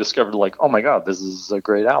because they discovered like, "Oh my God, this is a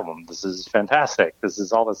great album! This is fantastic! This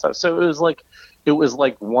is all this stuff." So it was like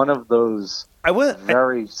one of those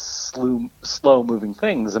very slow moving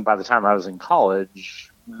things. And by the time I was in college,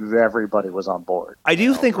 everybody was on board. I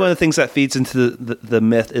do think one of the things that feeds into the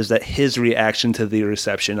myth is that his reaction to the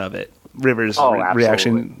reception of it, Rivers'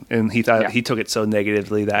 reaction, and he thought he took it so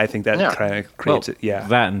negatively that I think that kind of creates it. Yeah,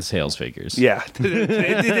 that and sales figures. Yeah,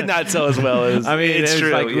 it did not sell as well as. I mean, it's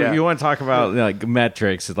true. Like, yeah. you want to talk about like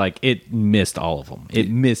metrics? It's like it missed all of them. It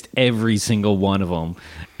missed every single one of them.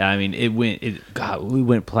 I mean, we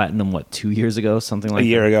went platinum 2 years ago, something like a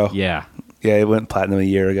year ago. Yeah. Yeah, it went platinum a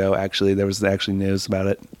year ago. Actually, there was actually news about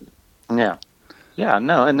it. Yeah,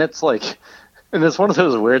 no, and it's like, and it's one of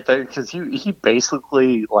those weird things because he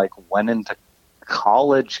basically like went into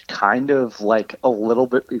college kind of like a little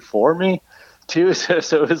bit before me,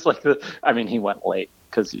 So it was like I mean, he went late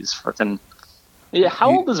because he's freaking. Yeah,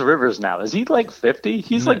 how old is Rivers now? Is he like 50?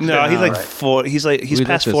 He's like No, 50, he's like right? four. He's We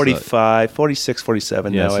past looked this 45, 46,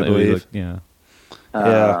 47 now, I so we believe. look- yeah.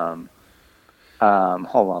 Yeah.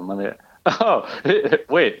 Hold on, let me. Oh,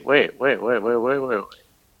 wait.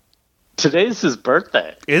 Today's his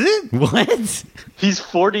birthday. Is it? What? He's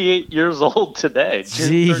 48 years old today,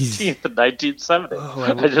 June Jeez. 13th, 1970.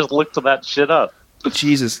 Oh, I just looked that shit up.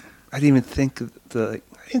 Jesus, I didn't even think I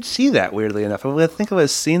didn't see that. Weirdly enough, I think I would have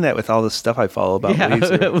seen that with all the stuff I follow about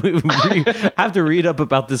Weezer. We have to read up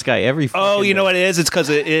about this guy every. Oh, fucking you know day. what it is? It's because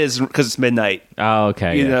it's midnight. Oh,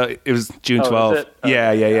 okay. You yeah. know, it was June Oh, is 12th. it? Yeah,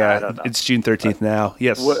 Okay, yeah. I don't know. It's June 13th now.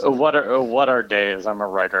 Yes. What are days? I'm a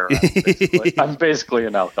writer. I'm basically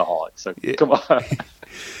an alcoholic. So come on.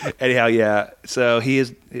 Anyhow, yeah. So he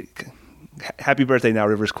is. Happy birthday now,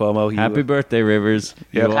 Rivers Cuomo. Happy birthday, Rivers.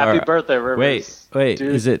 Yep. You Happy are- birthday, Rivers. Wait.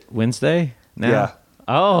 Dude. Is it Wednesday now? Yeah.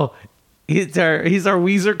 Oh, he's our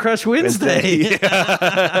Weezer Crush Wednesday.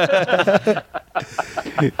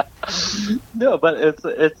 No, but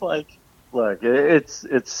it's like, look,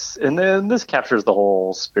 it's and then this captures the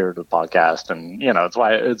whole spirit of the podcast, and you know, it's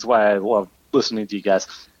why I love listening to you guys.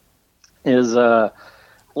 Is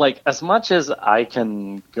like, as much as I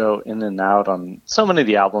can go in and out on so many of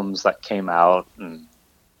the albums that came out, and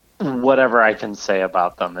whatever I can say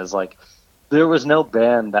about them is like, there was no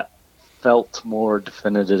band that felt more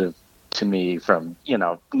definitive to me from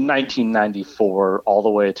 1994 all the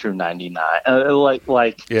way through 99.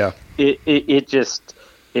 Like Yeah. it just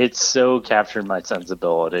so captured my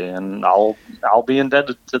sensibility, and I'll be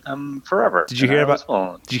indebted to them forever. Did you hear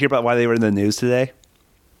about why they were in the news today?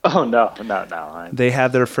 Oh no! They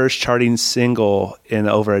have their first charting single in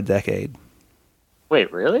over a decade.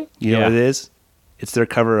 Wait, really? You know Yeah. what it is? It's their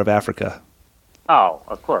cover of Africa. Oh,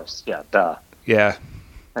 of course. Yeah, duh. Yeah.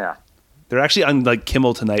 Yeah. They're actually on like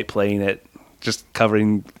Kimmel Tonight playing it, just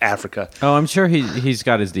covering Africa. Oh, I'm sure he's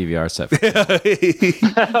got his DVR set.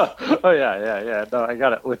 Oh yeah. No, I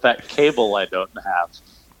got it with that cable I don't have.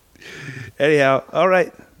 Anyhow, all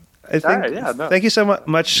right. I think. right, yeah, no. Thank you so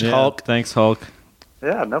much, Yeah, Hulk. Thanks, Hulk.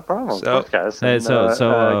 Yeah, no problem. So- Of course, guys. Hey, And,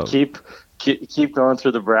 keep going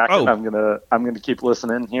through the bracket. Oh. I'm gonna keep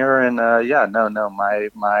listening here, and my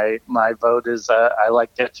vote is I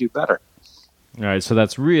like Get You Better. All right, so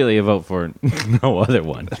that's really a vote for no other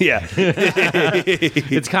one. Yeah.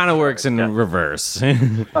 It kind of works in reverse.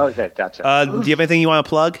 Okay, gotcha. Do you have anything you want to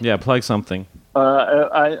plug? Yeah, plug something.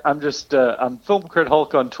 I'm just I'm Film Crit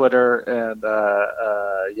Hulk on Twitter, and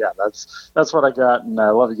yeah, that's what I got, and I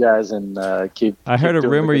love you guys, and keep. I heard keep a doing the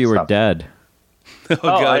rumor good you were stuff. dead.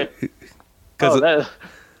 Oh, God.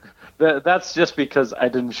 That's just because I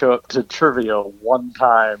didn't show up to trivia one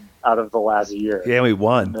time out of the last year. Yeah, we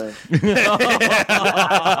won.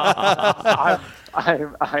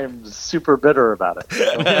 I'm super bitter about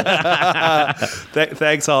it.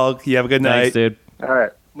 Thanks, Hulk. You have a good night. Thanks, dude. All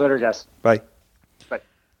right, later, guys. Bye. Bye.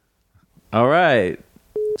 All right.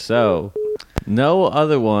 So, no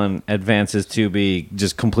other one advances to be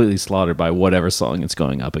just completely slaughtered by whatever song it's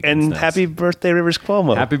going up against. And next. happy birthday, Rivers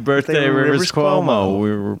Cuomo. Happy birthday, Rivers Cuomo.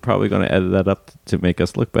 We were probably going to edit that up to make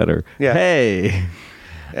us look better. Yeah. Hey,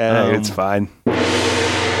 It's fine.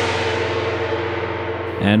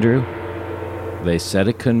 Andrew, they said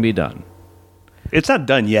it couldn't be done. It's not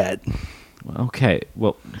done yet. Okay,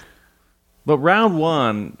 well, but round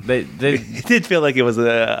one, they It did feel like it was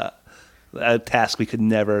a task we could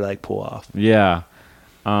never like pull off. yeah.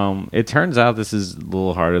 It turns out this is a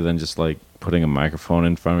little harder than just like putting a microphone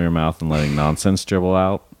in front of your mouth and letting nonsense dribble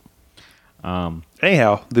out.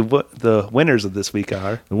 Anyhow, the winners of this week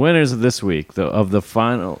are The winners of this week, the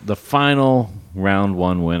final round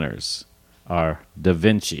one winners are Da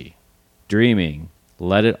Vinci, Dreaming,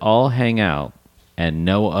 Let It All Hang Out, and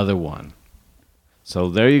No Other One. So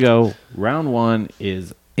there you go. Round one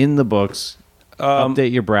is in the books.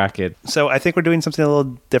 Update your bracket. so I think we're doing something a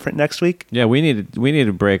little different next week. Yeah, we need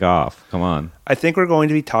to break off. Come on, I think we're going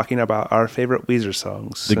to be talking about our favorite Weezer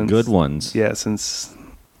songs. the good ones. Yeah, since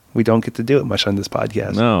we don't get to do it much on this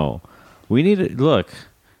podcast. No, we need to look.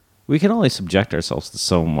 We can only subject ourselves to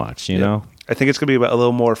so much, you know. I think it's going to be a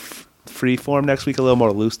little more free form next week, a little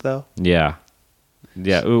more loose though. Yeah,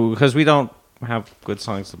 because we don't have good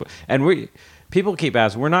songs to put. And people keep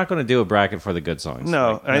asking, we're not going to do a bracket for the good songs.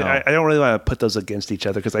 No, Like, I don't really want to put those against each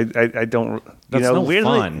other because I don't. That's no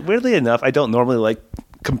fun. Weirdly enough, I don't normally like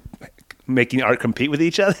making art compete with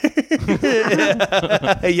each other.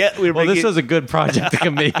 Yet we're Well, making, this is a good project to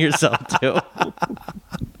commit yourself to.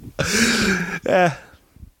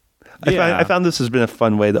 I found this has been a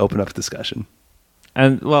fun way to open up discussion.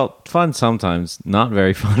 And, well, fun sometimes, not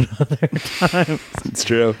very fun other times. It's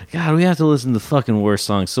true. God, we have to listen to the fucking worst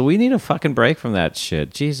songs, so we need a fucking break from that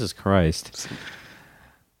shit. Jesus Christ.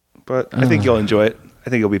 But I think you'll enjoy it. I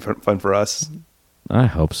think it'll be fun for us. I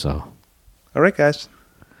hope so. All right, guys.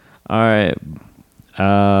 All right.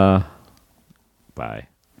 Bye.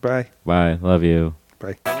 Bye. Bye. Love you.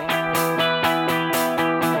 Bye.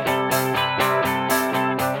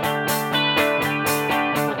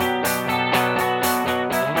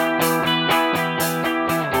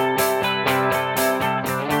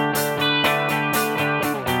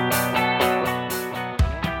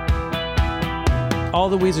 All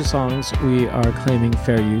the Weezer songs we are claiming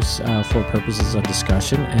fair use for purposes of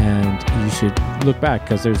discussion, and you should look back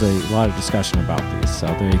because there's a lot of discussion about these. So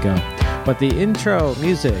there you go. But the intro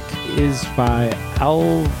music is by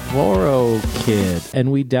Alvaro Kid,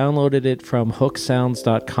 and we downloaded it from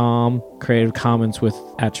hooksounds.com, Creative Commons with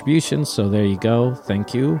attribution. So there you go.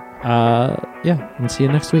 Thank you. Yeah, and see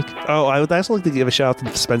you next week. Oh, I would also like to give a shout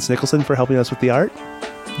out to Spence Nicholson for helping us with the art.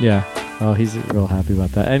 Yeah. Oh, he's real happy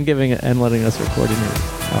about that, and letting us record in your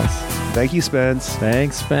house. Thank you, Spence.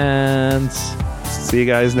 Thanks, Spence. See you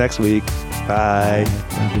guys next week. Bye.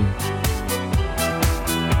 Love you.